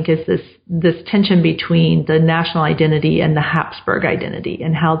here, I think, is this tension between the national identity and the Habsburg identity,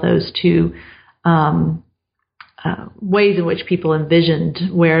 and how those two ways in which people envisioned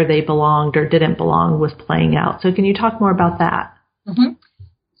where they belonged or didn't belong was playing out. So can you talk more about that? Mm-hmm.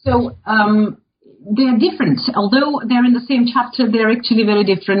 So they're different. Although they're in the same chapter, they're actually very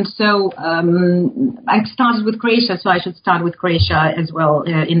different. So I started with Croatia, so I should start with Croatia as well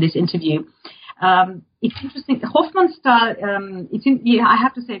in this interview. It's interesting. Hofmannsthal, I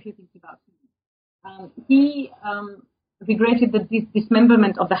have to say a few things about him. He regretted the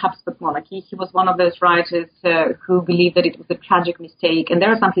dismemberment of the Habsburg monarchy. He was one of those writers who believed that it was a tragic mistake. And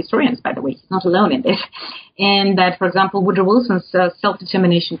there are some historians, by the way, he's not alone in this. And that, for example, Woodrow Wilson's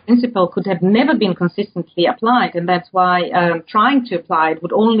self-determination principle could have never been consistently applied. And that's why trying to apply it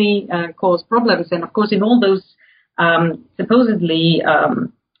would only cause problems. And, of course, in all those supposedly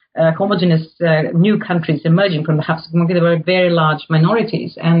homogeneous new countries emerging from the Habsburg monarchy, there were very large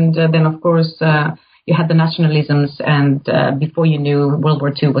minorities. And then, of course, you had the nationalisms, and before you knew, World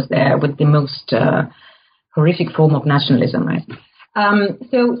War II was there with the most horrific form of nationalism, right?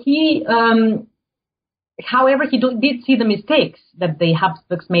 So he, however, he did see the mistakes that the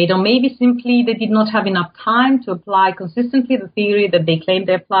Habsburgs made, or maybe simply they did not have enough time to apply consistently the theory that they claimed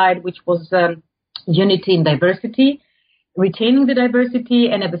they applied, which was unity in diversity, retaining the diversity,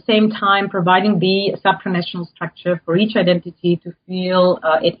 and at the same time providing the supranational structure for each identity to feel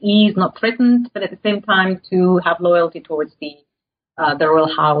at ease, not threatened, but at the same time to have loyalty towards the royal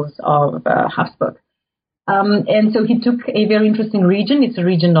house of Habsburg. And so he took a very interesting region. It's a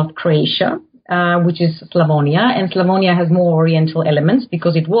region of Croatia, which is Slavonia, and Slavonia has more Oriental elements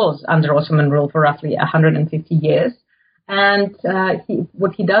because it was under Ottoman rule for roughly 150 years. And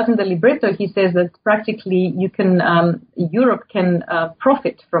what he does in the libretto, he says that practically Europe can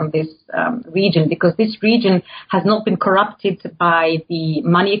profit from this region because this region has not been corrupted by the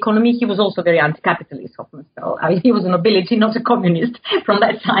money economy. He was also very anti-capitalist, Hoffmann. So he was a nobility, not a communist, from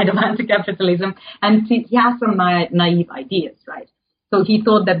that side of anti-capitalism. And he has some naive ideas, right? So he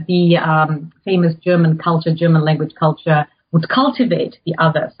thought that the famous German culture, German language culture, would cultivate the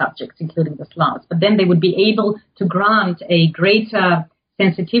other subjects, including the Slavs, but then they would be able to grant a greater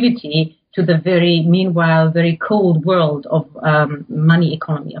sensitivity to the very cold world of money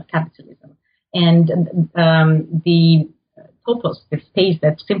economy, of capitalism. And the topos, the space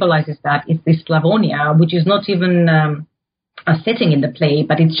that symbolizes that, is the Slavonia, which is not even a setting in the play,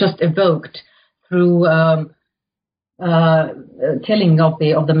 but it's just evoked through telling of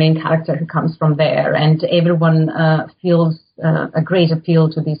the main character who comes from there, and everyone feels a great appeal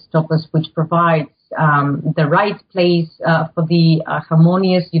to this topos, which provides the right place for the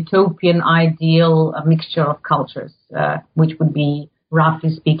harmonious utopian ideal mixture of cultures, which would be,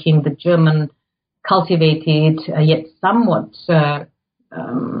 roughly speaking, the German cultivated yet somewhat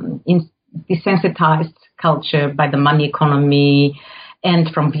desensitized culture by the money economy,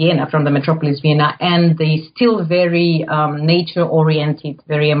 and from Vienna, from the metropolis Vienna, and the still very nature-oriented,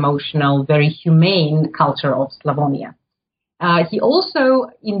 very emotional, very humane culture of Slavonia. He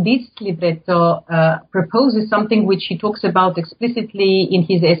also, in this libretto, proposes something which he talks about explicitly in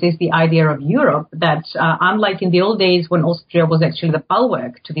his essays, the idea of Europe, that unlike in the old days when Austria was actually the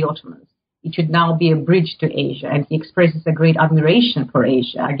bulwark to the Ottomans, it should now be a bridge to Asia. And he expresses a great admiration for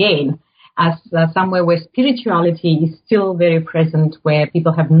Asia, again, as somewhere where spirituality is still very present, where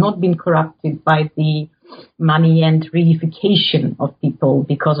people have not been corrupted by the money and reification of people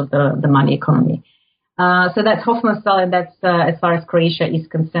because of the money economy. So that's Hoffmann's style, and that's as far as Croatia is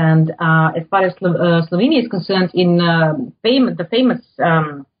concerned. As far as Slovenia is concerned, in the famous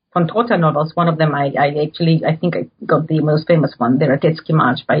von Trotha novels, one of them I think I got the most famous one, the Ratetski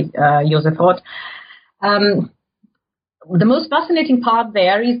March by Josef Roth. The most fascinating part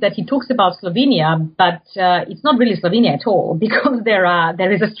there is that he talks about Slovenia, but it's not really Slovenia at all, because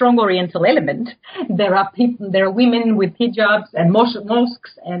there is a strong Oriental element. There are women with hijabs and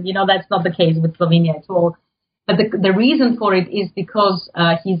mosques, and that's not the case with Slovenia at all. But the reason for it is because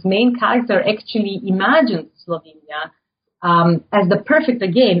his main character actually imagines Slovenia as a perfect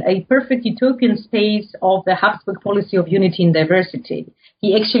utopian space of the Habsburg policy of unity and diversity.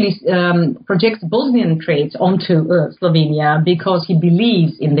 He actually projects Bosnian traits onto Slovenia because he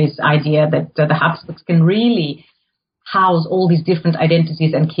believes in this idea that the Habsburgs can really house all these different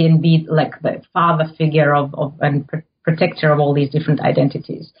identities and can be like the father figure of and protector of all these different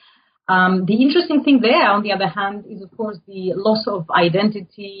identities. The interesting thing there, on the other hand, is, of course, the loss of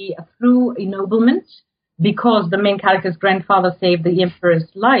identity through ennoblement, because the main character's grandfather saved the emperor's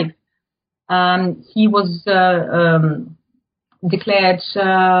life. He was declared,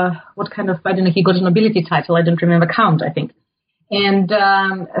 he got a nobility title, I don't remember, Count, I think. And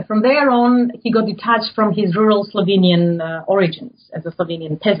from there on, he got detached from his rural Slovenian origins as a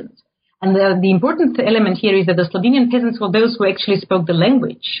Slovenian peasant. And the important element here is that the Slovenian peasants were those who actually spoke the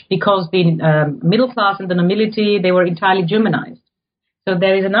language, because the middle class and the nobility, they were entirely Germanized. So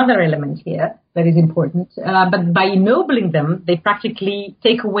there is another element here that is important. But by ennobling them, they practically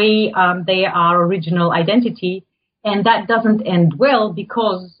take away their original identity. And that doesn't end well,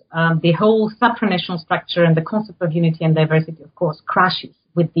 because the whole supranational structure and the concept of unity and diversity, of course, crashes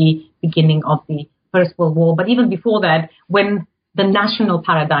with the beginning of the First World War, but even before that, when the national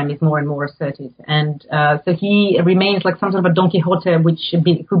paradigm is more and more asserted. And so he remains like some sort of a Don Quixote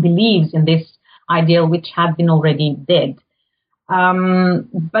who believes in this ideal which had been already dead.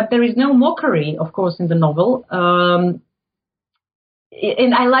 But there is no mockery, of course, in the novel. And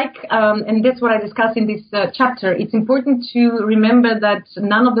I like, and that's what I discuss in this chapter, it's important to remember that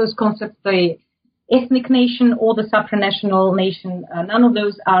none of those concepts, the ethnic nation or the supranational nation, none of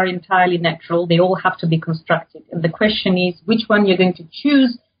those are entirely natural. They all have to be constructed. And the question is which one you're going to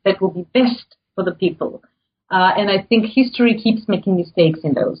choose that will be best for the people. And I think history keeps making mistakes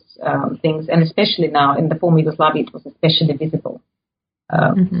in those things, and especially now in the former Yugoslavia, it was especially visible.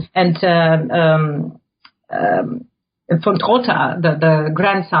 And von Trotha, the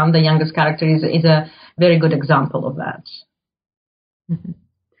grandson, the youngest character, is a very good example of that.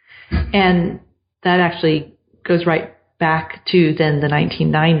 And that actually goes right back to then the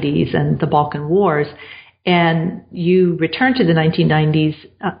 1990s and the Balkan Wars. And you return to the 1990s,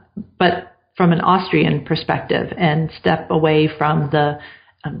 but from an Austrian perspective, and step away from the,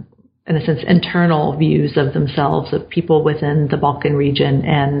 in a sense, internal views of themselves, of people within the Balkan region,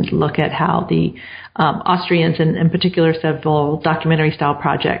 and look at how the Austrians, and in particular several documentary-style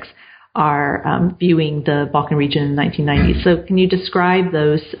projects, are viewing the Balkan region in the 1990s. So can you describe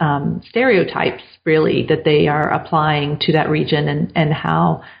those stereotypes, really, that they are applying to that region, and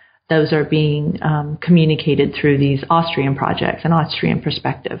how those are being communicated through these Austrian projects, an Austrian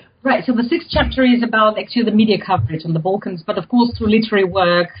perspective? Right. So the sixth chapter is about actually the media coverage on the Balkans, but of course through literary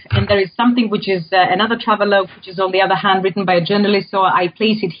work. And there is something which is another travelogue, which is on the other hand written by a journalist. So I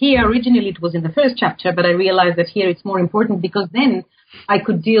place it here. Originally it was in the first chapter, but I realized that here it's more important because then I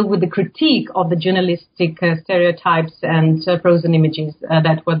could deal with the critique of the journalistic stereotypes and prose and images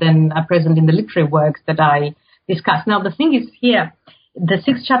that were then present in the literary works that I discussed. Now the thing is here, the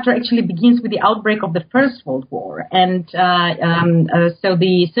sixth chapter actually begins with the outbreak of the First World War. And so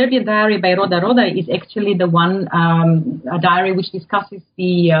the Serbian diary by Roda Roda is actually the one a diary which discusses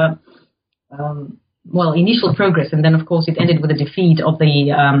the, initial progress. And then, of course, it ended with the defeat of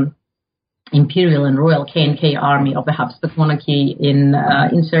the imperial and royal K&K army of the Habsburg monarchy in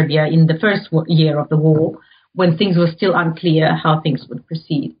Serbia in the first year of the war, when things were still unclear how things would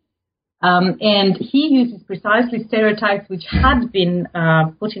proceed. And he uses precisely stereotypes which had been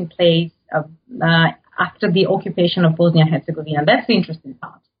put in place after the occupation of Bosnia-Herzegovina. And that's the interesting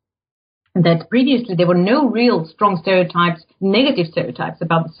part. That previously there were no real strong stereotypes, negative stereotypes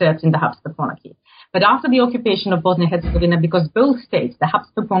about the Serbs in the Habsburg monarchy. But after the occupation of Bosnia-Herzegovina, because both states, the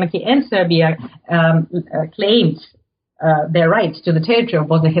Habsburg monarchy and Serbia, claimed their right to the territory of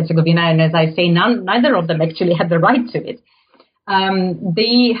Bosnia-Herzegovina, and as I say, neither of them actually had the right to it.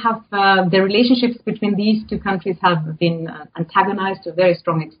 They have the relationships between these two countries have been antagonized to a very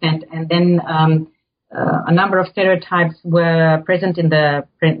strong extent, and then a number of stereotypes were present in the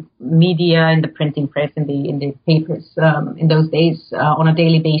print media, in the printing press, in the papers in those days on a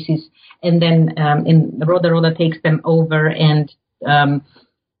daily basis, and then in Roda Roda takes them over and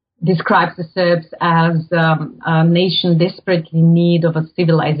describes the Serbs as a nation desperately in need of a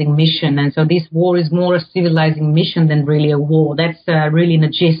civilizing mission. And so this war is more a civilizing mission than really a war. That's really in a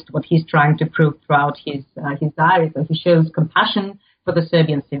gist what he's trying to prove throughout his diary. So he shows compassion for the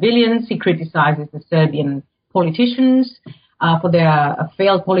Serbian civilians. He criticizes the Serbian politicians for their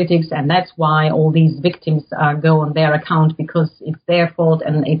failed politics, and that's why all these victims go on their account, because it's their fault,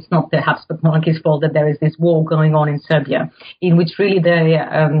 and it's not the Habsburg monarchy's fault that there is this war going on in Serbia, in which really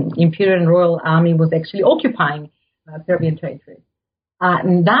the imperial and royal army was actually occupying Serbian territory.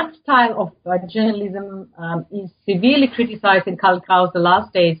 And that style of journalism is severely criticized in Karl Kraus' The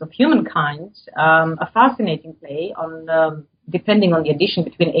Last Days of Humankind, a fascinating play on, depending on the edition,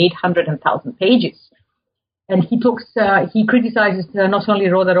 between 800 and 1,000 pages. And he criticizes not only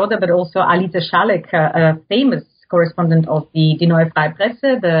Roda Roda, but also Alice Schalek, a famous correspondent of the Die Neue Freie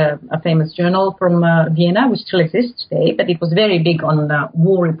Presse, a famous journal from Vienna, which still exists today, but it was very big on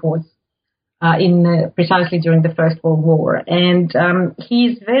war reports precisely during the First World War. And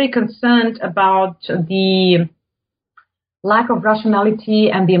he's very concerned about the lack of rationality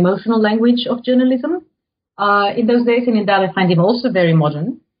and the emotional language of journalism in those days, and in that I find him also very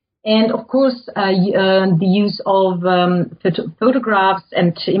modern. And, of course, the use of photographs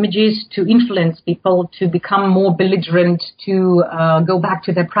and images to influence people to become more belligerent, to go back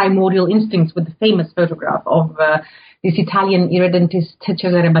to their primordial instincts, with the famous photograph of this Italian irredentist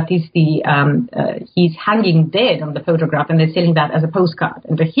Cesare Battisti. He's hanging dead on the photograph, and they're selling that as a postcard.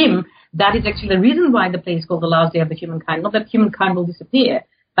 And to him, that is actually the reason why the play is called The Last Day of the Humankind. Not that humankind will disappear,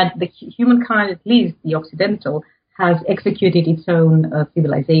 but the humankind, at least the Occidental, has executed its own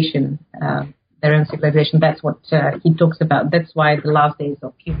civilization their own civilization. That's what he talks about. That's why the last days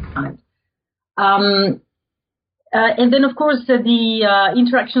of humankind. And then, of course, the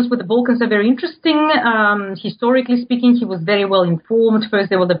interactions with the Balkans are very interesting. Historically speaking, he was very well informed. First,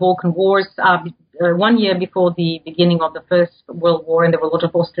 there were the Balkan Wars 1 year before the beginning of the First World War, and there were a lot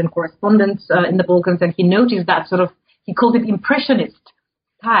of Austrian correspondents in the Balkans, and he noticed that sort of, he called it impressionist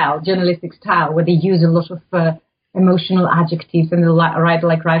style, journalistic style, where they use a lot of emotional adjectives and they write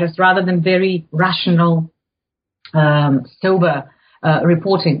like writers rather than very rational, sober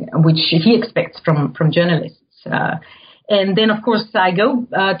reporting, which he expects from journalists. And then, of course, I go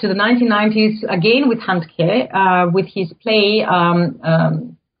to the 1990s again with Handke, with his play,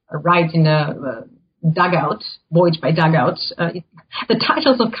 Ride in a Dugout, Voyage by Dugout. The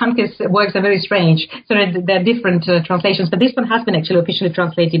titles of Handke's works are very strange, so they're different translations, but this one has been actually officially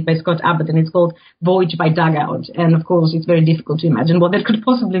translated by Scott Abbott, and it's called Voyage by Dugout. And of course, it's very difficult to imagine what that could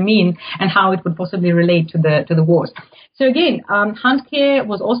possibly mean and how it would possibly relate to the wars. So again, Handke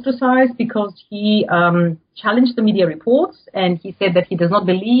was ostracized because he challenged the media reports, and he said that he does not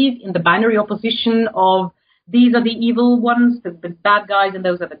believe in the binary opposition of these are the evil ones, the bad guys, and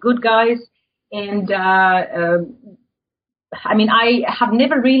those are the good guys. And I mean, I have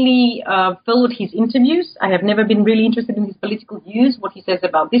never really followed his interviews. I have never been really interested in his political views, what he says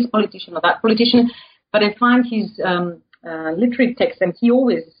about this politician or that politician. But I find his literary text, and he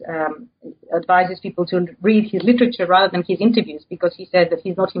always advises people to read his literature rather than his interviews, because he says that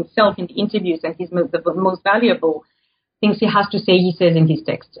he's not himself in the interviews, and the most valuable things he has to say, he says in his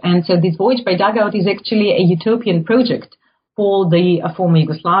texts. And so this Voyage by Dugout is actually a utopian project for the former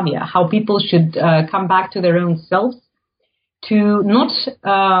Yugoslavia, how people should come back to their own selves, to not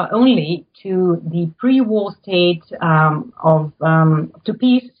only to the pre-war state to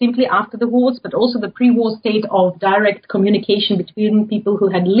peace simply after the wars, but also the pre-war state of direct communication between people who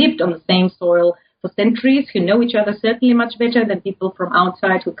had lived on the same soil for centuries, who know each other certainly much better than people from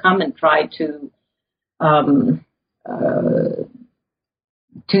outside who come and try to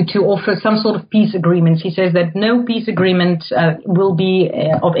offer some sort of peace agreements. He says that no peace agreement will be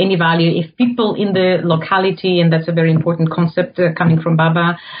of any value if people in the locality, and that's a very important concept coming from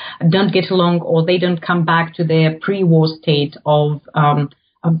Baba, don't get along, or they don't come back to their pre-war state of a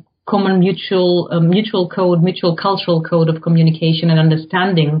common mutual code, mutual cultural code of communication and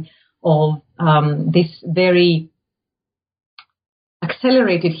understanding of this very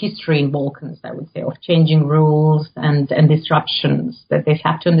accelerated history in Balkans, I would say, of changing rules and disruptions, that they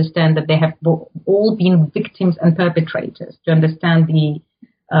have to understand that they have all been victims and perpetrators, to understand the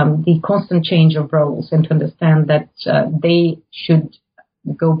constant change of roles, and to understand that they should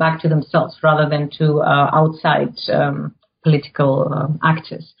go back to themselves rather than to outside political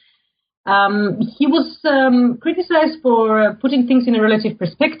actors. He was criticized for putting things in a relative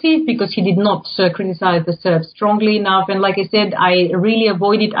perspective, because he did not criticize the Serbs strongly enough. And like I said, I really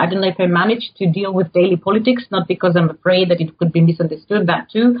avoided, I don't know if I managed to deal with daily politics, not because I'm afraid that it could be misunderstood, that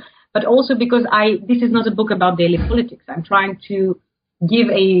too, but also because this is not a book about daily politics. I'm trying to give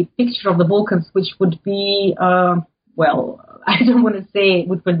a picture of the Balkans which would be, well, I don't want to say it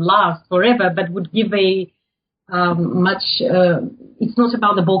would last forever, but would give a it's not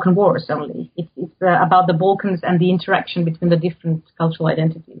about the Balkan Wars only. It's about the Balkans and the interaction between the different cultural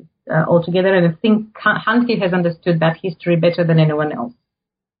identities altogether. And I think Handke has understood that history better than anyone else.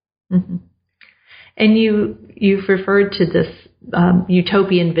 Mm-hmm. And you've referred to this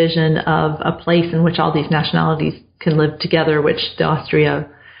utopian vision of a place in which all these nationalities can live together, which the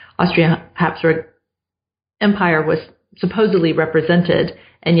Austria-Habsburg Empire was supposedly represented,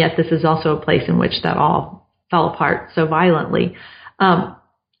 and yet this is also a place in which that all fell apart so violently.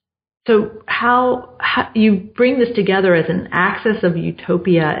 So how you bring this together as an axis of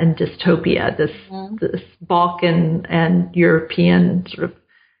utopia and dystopia, this Balkan and European sort of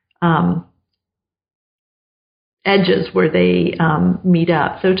edges where they meet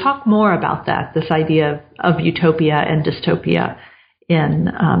up. So talk more about that, this idea of utopia and dystopia in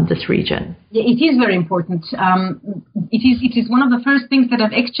this region. Yeah, it is very important. It is one of the first things that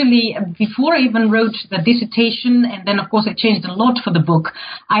I've actually, before I even wrote the dissertation, and then of course I changed a lot for the book,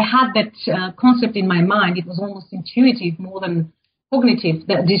 I had that concept in my mind. It was almost intuitive more than cognitive,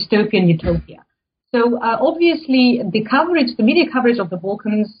 the dystopian utopia. So obviously the media coverage of the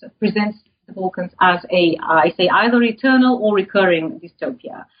Balkans presents the Balkans as I say, either eternal or recurring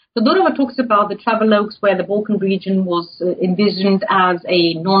dystopia. So Dorova talks about the travelogues where the Balkan region was envisioned as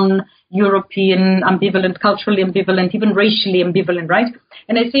a non-European, ambivalent, culturally ambivalent, even racially ambivalent, right?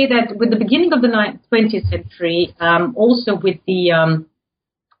 And I say that with the beginning of the 20th century, also with the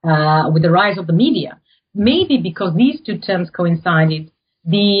rise of the media, maybe because these two terms coincided,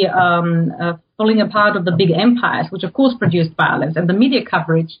 the falling apart of the big empires, which of course produced violence, and the media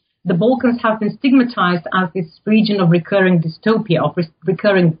coverage, the Balkans have been stigmatized as this region of recurring dystopia, of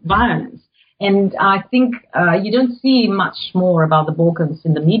recurring violence. And I think you don't see much more about the Balkans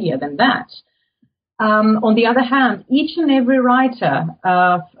in the media than that. On the other hand, each and every writer,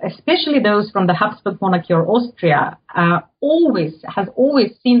 especially those from the Habsburg monarchy or Austria, has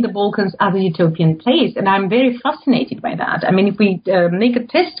always seen the Balkans as a utopian place. And I'm very fascinated by that. I mean, if we make a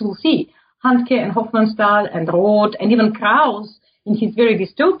test, we'll see Handke and Hofmannsthal and Roth and even Kraus in his very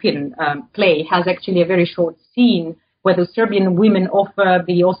dystopian play has actually a very short scene where the Serbian women offer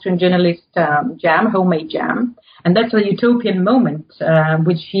the Austrian journalist homemade jam. And that's a utopian moment,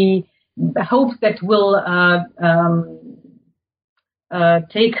 which he hopes that will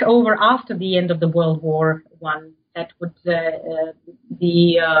take over after the end of the World War I. That would the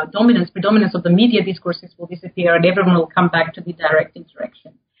predominance of the media discourses will disappear and everyone will come back to the direct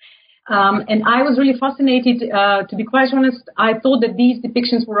interaction. And I was really fascinated, to be quite honest. I thought that these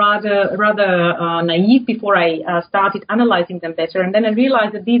depictions were rather naive before I started analyzing them better. And then I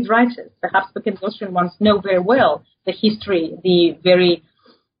realized that these writers, the Habsburg and Austrian ones, know very well the history, the very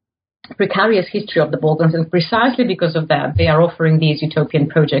precarious history of the Balkans. And precisely because of that, they are offering these utopian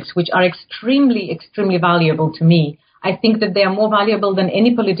projects, which are extremely, extremely valuable to me. I think that they are more valuable than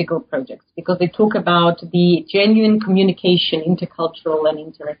any political projects because they talk about the genuine communication, intercultural and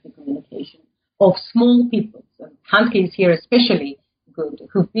interethnic communication of small peoples. And Handke is here especially good,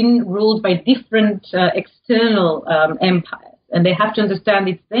 who've been ruled by different external empires. And they have to understand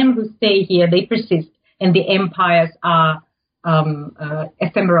it's them who stay here, they persist, and the empires are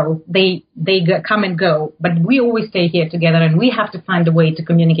ephemeral. They come and go, but we always stay here together and we have to find a way to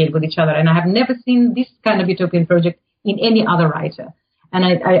communicate with each other. And I have never seen this kind of utopian project in any other writer. And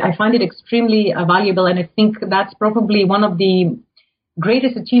I find it extremely valuable, and I think that's probably one of the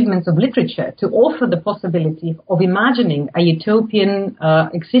greatest achievements of literature, to offer the possibility of imagining a utopian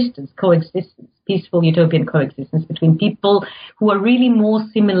coexistence, peaceful utopian coexistence between people who are really more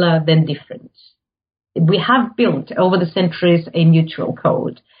similar than different. We have built over the centuries a mutual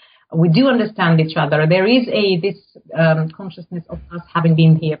code. We do understand each other. There is this consciousness of us having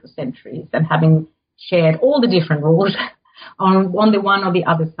been here for centuries and having shared all the different rules on the one or the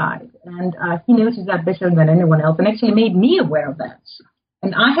other side. And he noticed that better than anyone else and actually made me aware of that.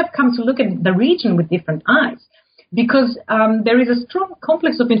 And I have come to look at the region with different eyes because there is a strong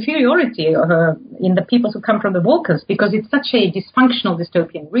complex of inferiority in the peoples who come from the Balkans because it's such a dysfunctional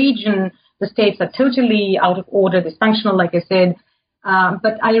dystopian region. The states are totally out of order, dysfunctional, like I said.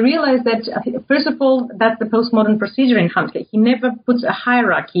 But I realized that, first of all, that's the postmodern procedure in Handke. He never puts a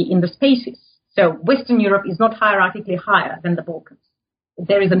hierarchy in the spaces. So Western Europe is not hierarchically higher than the Balkans.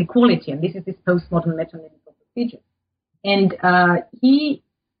 There is an equality, and this is this postmodern metonymical procedure. And he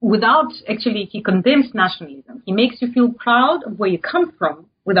condemns nationalism. He makes you feel proud of where you come from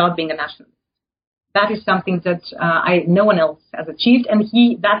without being a nationalist. That is something that no one else has achieved, and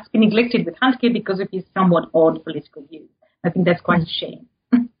that's been neglected with Handke because of his somewhat odd political views. I think that's quite a shame.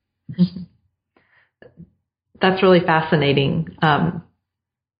 That's really fascinating.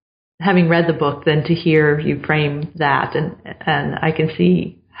 Having read the book, then to hear you frame that, and I can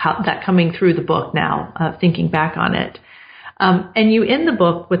see how that coming through the book now, thinking back on it. And you end the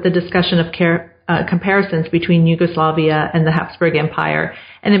book with the discussion of comparisons between Yugoslavia and the Habsburg Empire,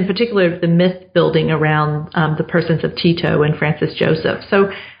 and in particular the myth building around the persons of Tito and Francis Joseph. So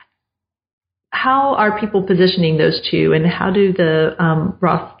how are people positioning those two, and how do the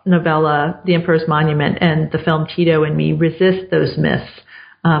Roth novella, The Emperor's Monument, and the film Tito and Me resist those myths,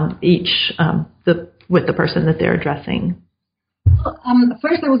 with the person that they're addressing?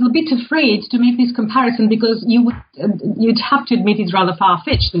 First, I was a bit afraid to make this comparison because you'd have to admit it's rather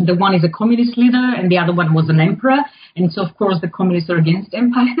far-fetched. The one is a communist leader and the other one was an emperor. And so, of course, the communists are against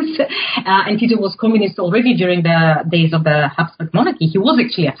empires. And Tito was communist already during the days of the Habsburg monarchy. He was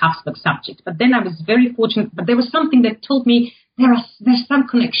actually a Habsburg subject. But then I was very fortunate. But there was something that told me there's some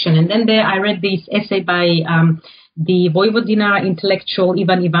connection. And then I read this essay by the Vojvodina intellectual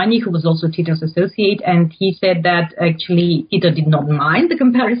Ivan Ivani, who was also Tito's associate, and he said that actually Tito did not mind the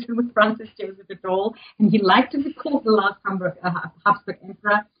comparison with Francis Joseph at all, and he liked to be called the last Habsburg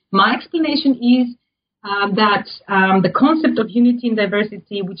emperor. My explanation is that the concept of unity and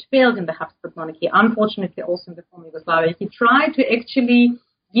diversity, which failed in the Habsburg monarchy, unfortunately also in the former Yugoslavia, he tried to actually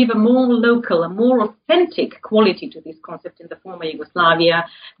give a more local, a more authentic quality to this concept in the former Yugoslavia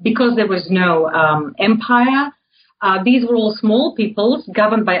because there was no empire. These were all small peoples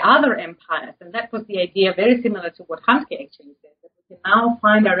governed by other empires, and that was the idea, very similar to what Handke actually said, that we can now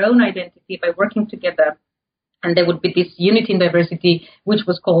find our own identity by working together, and there would be this unity and diversity, which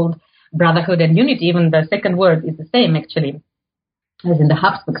was called brotherhood and unity. Even the second word is the same, actually, as in the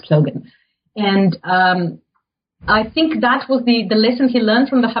Habsburg slogan. And I think that was the lesson he learned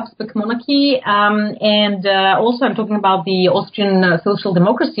from the Habsburg monarchy. Also I'm talking about the Austrian social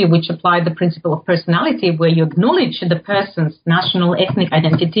democracy, which applied the principle of personality, where you acknowledge the person's national, ethnic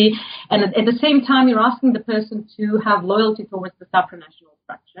identity. And at the same time, you're asking the person to have loyalty towards the supranational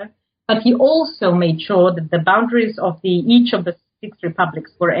structure. But he also made sure that the boundaries of each of the 6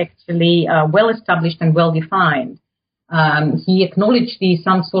 republics were actually well established and well defined. He acknowledged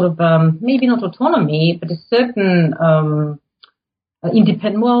some sort of, maybe not autonomy, but a certain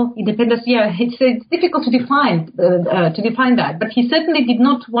independence. Yeah, it's difficult to define that. But he certainly did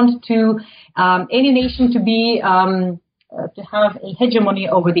not want to any nation to be to have a hegemony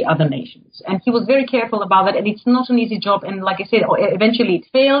over the other nations, and he was very careful about that. And it's not an easy job. And like I said, eventually it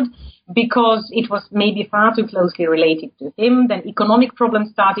failed because it was maybe far too closely related to him. Then economic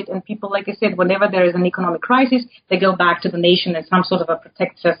problems started, and people, like I said, whenever there is an economic crisis, they go back to the nation as some sort of a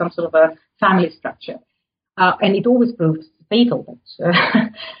protector, some sort of a family structure. And it always proved fatal.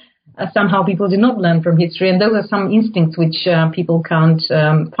 But somehow people did not learn from history, and those are some instincts which people can't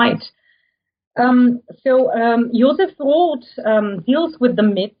fight. Josef Roth deals with the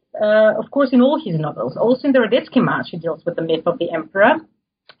myth, of course, in all his novels. Also in the Radetzky March, he deals with the myth of the emperor.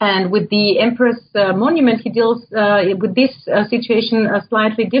 And with the Emperor's Monument, he deals with this situation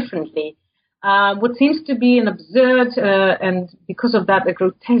slightly differently. What seems to be an absurd and because of that a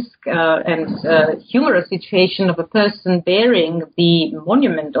grotesque and humorous situation of a person bearing the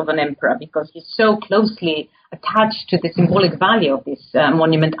monument of an emperor, because he's so closely attached to the symbolic value of this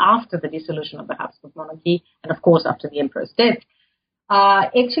monument after the dissolution of the Habsburg monarchy and, of course, after the emperor's death.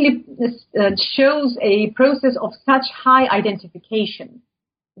 Actually shows a process of such high identification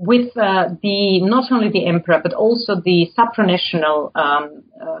with not only the emperor, but also the supranational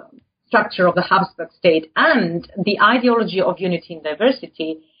structure of the Habsburg state and the ideology of unity and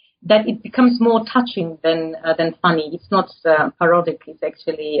diversity, that it becomes more touching than funny. It's not parodic. It's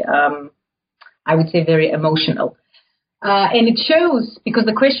actually, I would say, very emotional. And it shows, because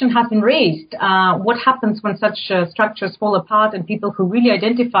the question has been raised, what happens when such structures fall apart and people who really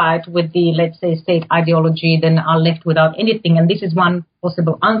identified with the, let's say, state ideology then are left without anything. And this is one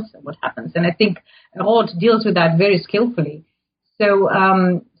possible answer, what happens. And I think Roth deals with that very skillfully. So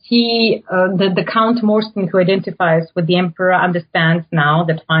the Count Morsten, who identifies with the emperor, understands now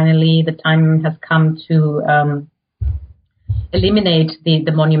that finally the time has come to eliminate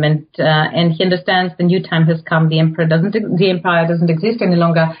the monument, and he understands the new time has come. The empire doesn't exist any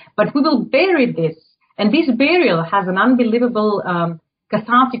longer, but we will bury this, and this burial has an unbelievable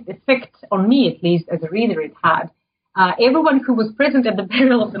cathartic effect on me, at least as a reader. It had everyone who was present at the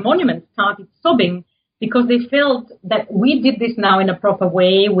burial of the monument started sobbing because they felt that we did this now in a proper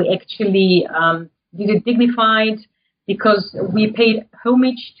way. We actually did it dignified, because we paid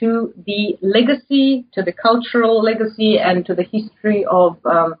homage to the legacy, to the cultural legacy, and to the history of,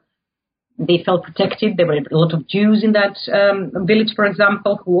 they felt protected. There were a lot of Jews in that village, for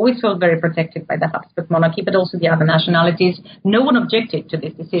example, who always felt very protected by the Habsburg monarchy, but also the other nationalities. No one objected to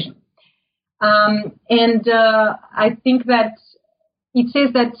this decision. I think that it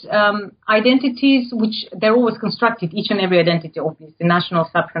says that identities, which they're always constructed, each and every identity, obviously, national,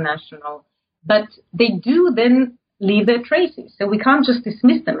 supranational, but they do then leave their traces. So we can't just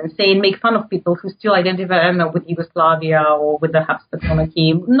dismiss them and say and make fun of people who still identify, I don't know, with Yugoslavia or with the Habsburg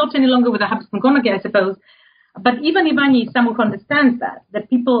monarchy. Not any longer with the Habsburg monarchy, I suppose. But even Ivany is someone who understands that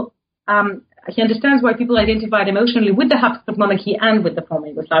people, he understands why people identified emotionally with the Habsburg monarchy and with the former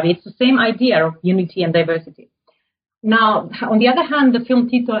Yugoslavia. It's the same idea of unity and diversity. Now, on the other hand, the film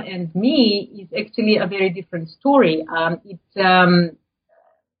Tito and Me is actually a very different story. It's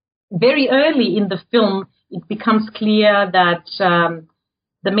very early in the film, it becomes clear that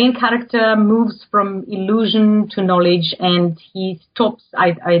the main character moves from illusion to knowledge, and he stops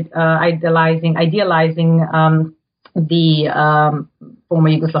idealizing the former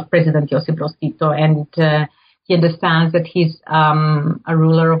Yugoslav president Josip Broz Tito, and he understands that he's a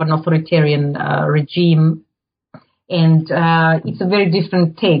ruler of an authoritarian regime. And it's a very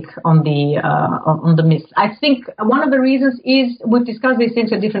different take on the myth. I think one of the reasons is we've discussed these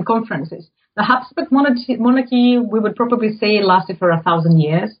things at different conferences. The Habsburg monarchy, we would probably say, lasted for 1,000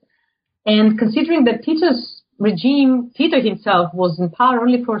 years. And considering that Tito's regime, Tito himself was in power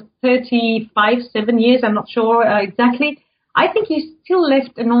only for 7 years, I'm not sure exactly, I think he still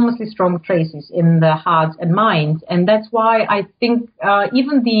left enormously strong traces in the hearts and minds. And that's why I think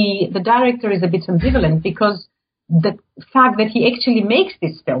even the director is a bit ambivalent, because the fact that he actually makes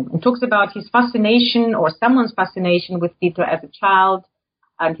this film and talks about his fascination or someone's fascination with Tito as a child,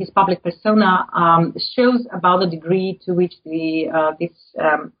 and his public persona shows about the degree to which this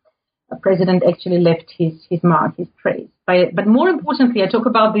president actually left his mark, his trace. But more importantly, I talk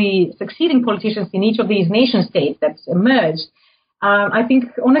about the succeeding politicians in each of these nation states that emerged. I think,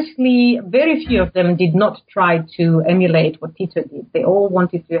 honestly, very few of them did not try to emulate what Tito did. They all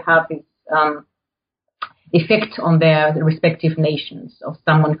wanted to have this effect on their respective nations of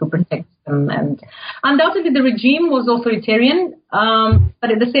someone who protects them. And undoubtedly, the regime was authoritarian, but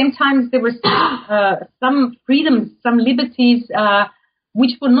at the same time, there were some freedoms, some liberties,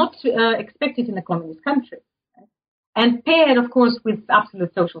 which were not expected in a communist country. And paired, of course, with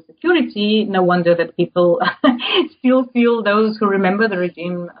absolute social security, no wonder that people still feel those who remember the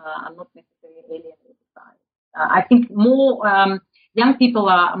regime are not necessarily alienated by it. I think more young people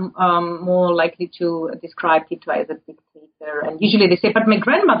are more likely to describe Tito as a dictator. And usually they say, but my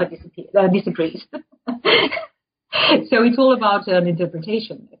grandmother disagrees. So it's all about an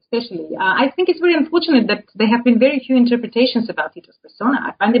interpretation, especially. I think it's very unfortunate that there have been very few interpretations about Tito's persona.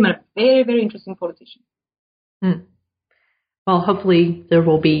 I find him a very, very interesting politician. Well, hopefully there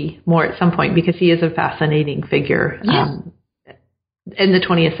will be more at some point because he is a fascinating figure in the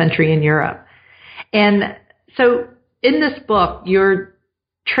 20th century in Europe. And so in this book, you're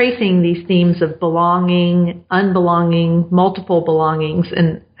tracing these themes of belonging, unbelonging, multiple belongings,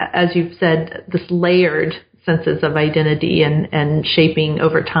 and as you've said, this layered senses of identity and shaping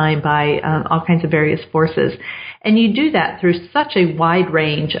over time by all kinds of various forces. And you do that through such a wide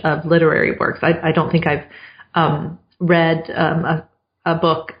range of literary works. I don't think I've read a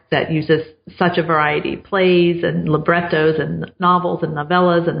book that uses such a variety, plays and librettos and novels and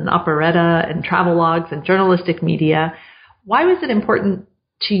novellas and operetta and travelogues and journalistic media. Why was it important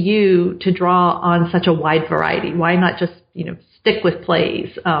to you to draw on such a wide variety? Why not just, stick with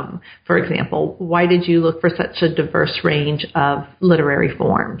plays, for example? Why did you look for such a diverse range of literary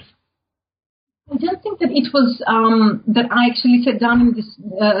forms? I don't think that it was that I actually sat down and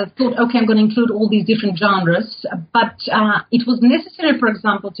thought, okay, I'm going to include all these different genres, but it was necessary, for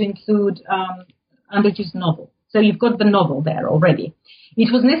example, to include Andrić's novel. So you've got the novel there already.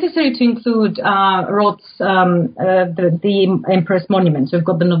 It was necessary to include Roth's The Emperor's Monument. So you've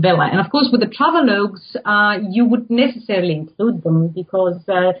got the novella. And of course, with the travelogues, you would necessarily include them because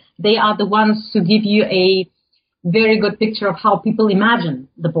they are the ones who give you a very good picture of how people imagine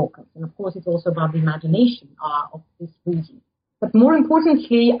the Balkans. And of course, it's also about the imagination of this region. But more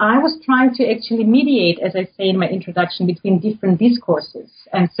importantly, I was trying to actually mediate, as I say in my introduction, between different discourses.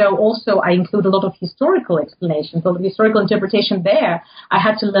 And so also I include a lot of historical explanations. So the historical interpretation there, I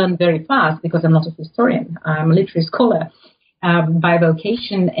had to learn very fast because I'm not a historian. I'm a literary scholar by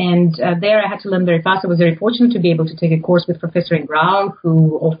vocation. And there I had to learn very fast. I was very fortunate to be able to take a course with Professor Ingrao,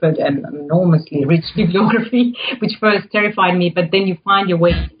 who offered an enormously rich bibliography, which first terrified me, but then you find your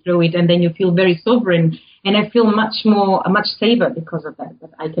way through it and then you feel very sovereign. And I feel much safer because of that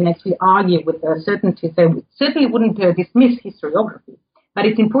I can actually argue with certainty. So we certainly wouldn't dismiss historiography, but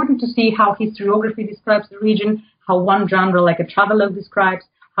it's important to see how historiography describes the region, how one genre like a travelogue describes,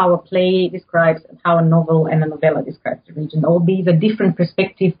 how a play describes, and how a novel and a novella describes the region. All these are different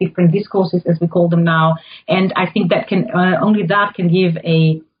perspectives, different discourses, as we call them now. And I think that can only that can give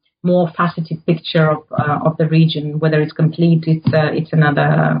a more faceted picture of the region. Whether it's complete, it's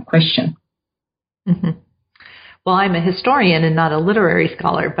another question. Mm-hmm. Well, I'm a historian and not a literary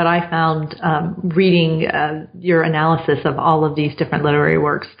scholar, but I found reading your analysis of all of these different literary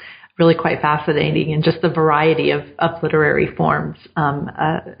works really quite fascinating, and just the variety of literary forms,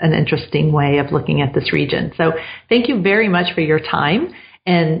 an interesting way of looking at this region. So thank you very much for your time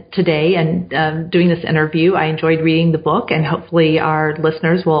and today and doing this interview. I enjoyed reading the book, and hopefully our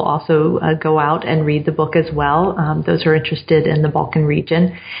listeners will also go out and read the book as well, those who are interested in the Balkan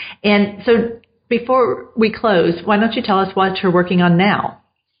region. And so before we close, why don't you tell us what you're working on now?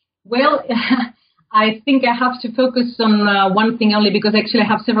 Well, I think I have to focus on one thing only because actually I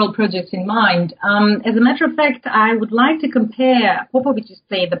have several projects in mind. As a matter of fact, I would like to compare Popovich's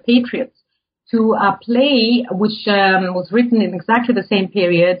play, The Patriots, to a play which was written in exactly the same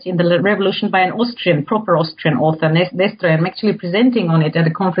period in the revolution by an proper Austrian author, Destre. I'm actually presenting on it at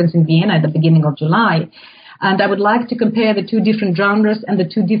a conference in Vienna at the beginning of July. And I would like to compare the two different genres and the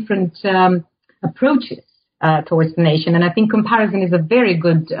two different approaches towards the nation. And I think comparison is a very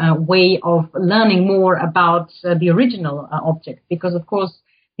good way of learning more about the original object, because, of course,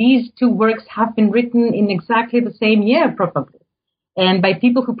 these two works have been written in exactly the same year, probably, and by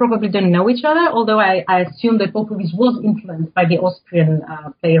people who probably don't know each other, although I assume that Popovich was influenced by the Austrian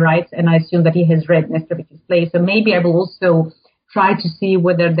playwrights, and I assume that he has read Nestrovich's play. So maybe I will also try to see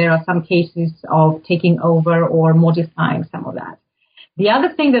whether there are some cases of taking over or modifying some of that. The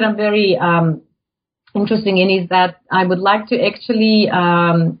other thing that I'm very interested in is that I would like to actually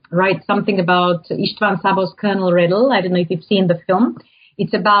write something about István Szabo's Colonel Redl. I don't know if you've seen the film.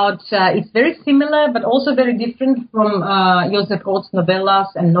 It's about, it's very similar, but also very different from Joseph Roth's novellas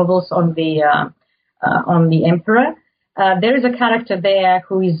and novels on the emperor. There is a character there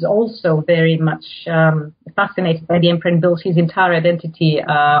who is also very much fascinated by the emperor and built his entire identity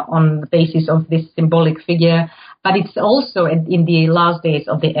on the basis of this symbolic figure. But it's also in the last days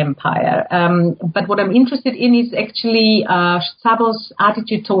of the empire. But what I'm interested in is actually Szabo's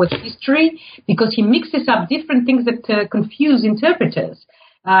attitude towards history, because he mixes up different things that confuse interpreters.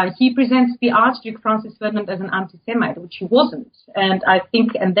 He presents the Archduke Francis Ferdinand as an anti-Semite, which he wasn't. And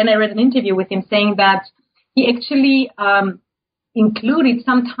then I read an interview with him saying that he actually included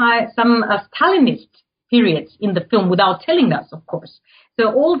some Stalinist periods in the film without telling us, of course. So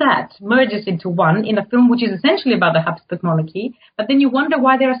all that merges into one in a film which is essentially about the Habsburg monarchy. But then you wonder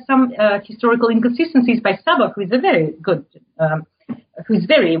why there are some historical inconsistencies by Szabo, who is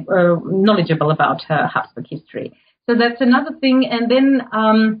very knowledgeable about Habsburg history. So that's another thing. And then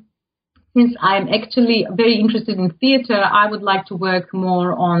since I'm actually very interested in theater, I would like to work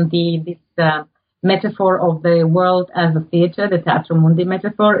more on this metaphor of the world as a theater, the Teatro Mundi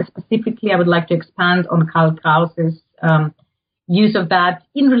metaphor. Specifically, I would like to expand on Karl Kraus's use of that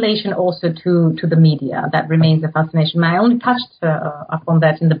in relation also to the media. That remains a fascination. I only touched upon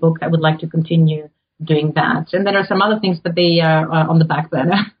that in the book. I would like to continue doing that. And there are some other things, but they are on the back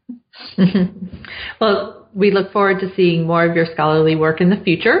burner. Well, we look forward to seeing more of your scholarly work in the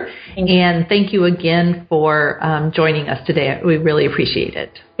future. And thank you again for joining us today. We really appreciate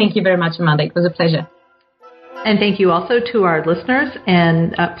it. Thank you very much, Amanda. It was a pleasure. And thank you also to our listeners.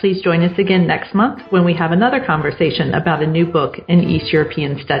 And please join us again next month when we have another conversation about a new book in East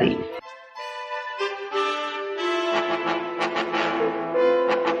European studies.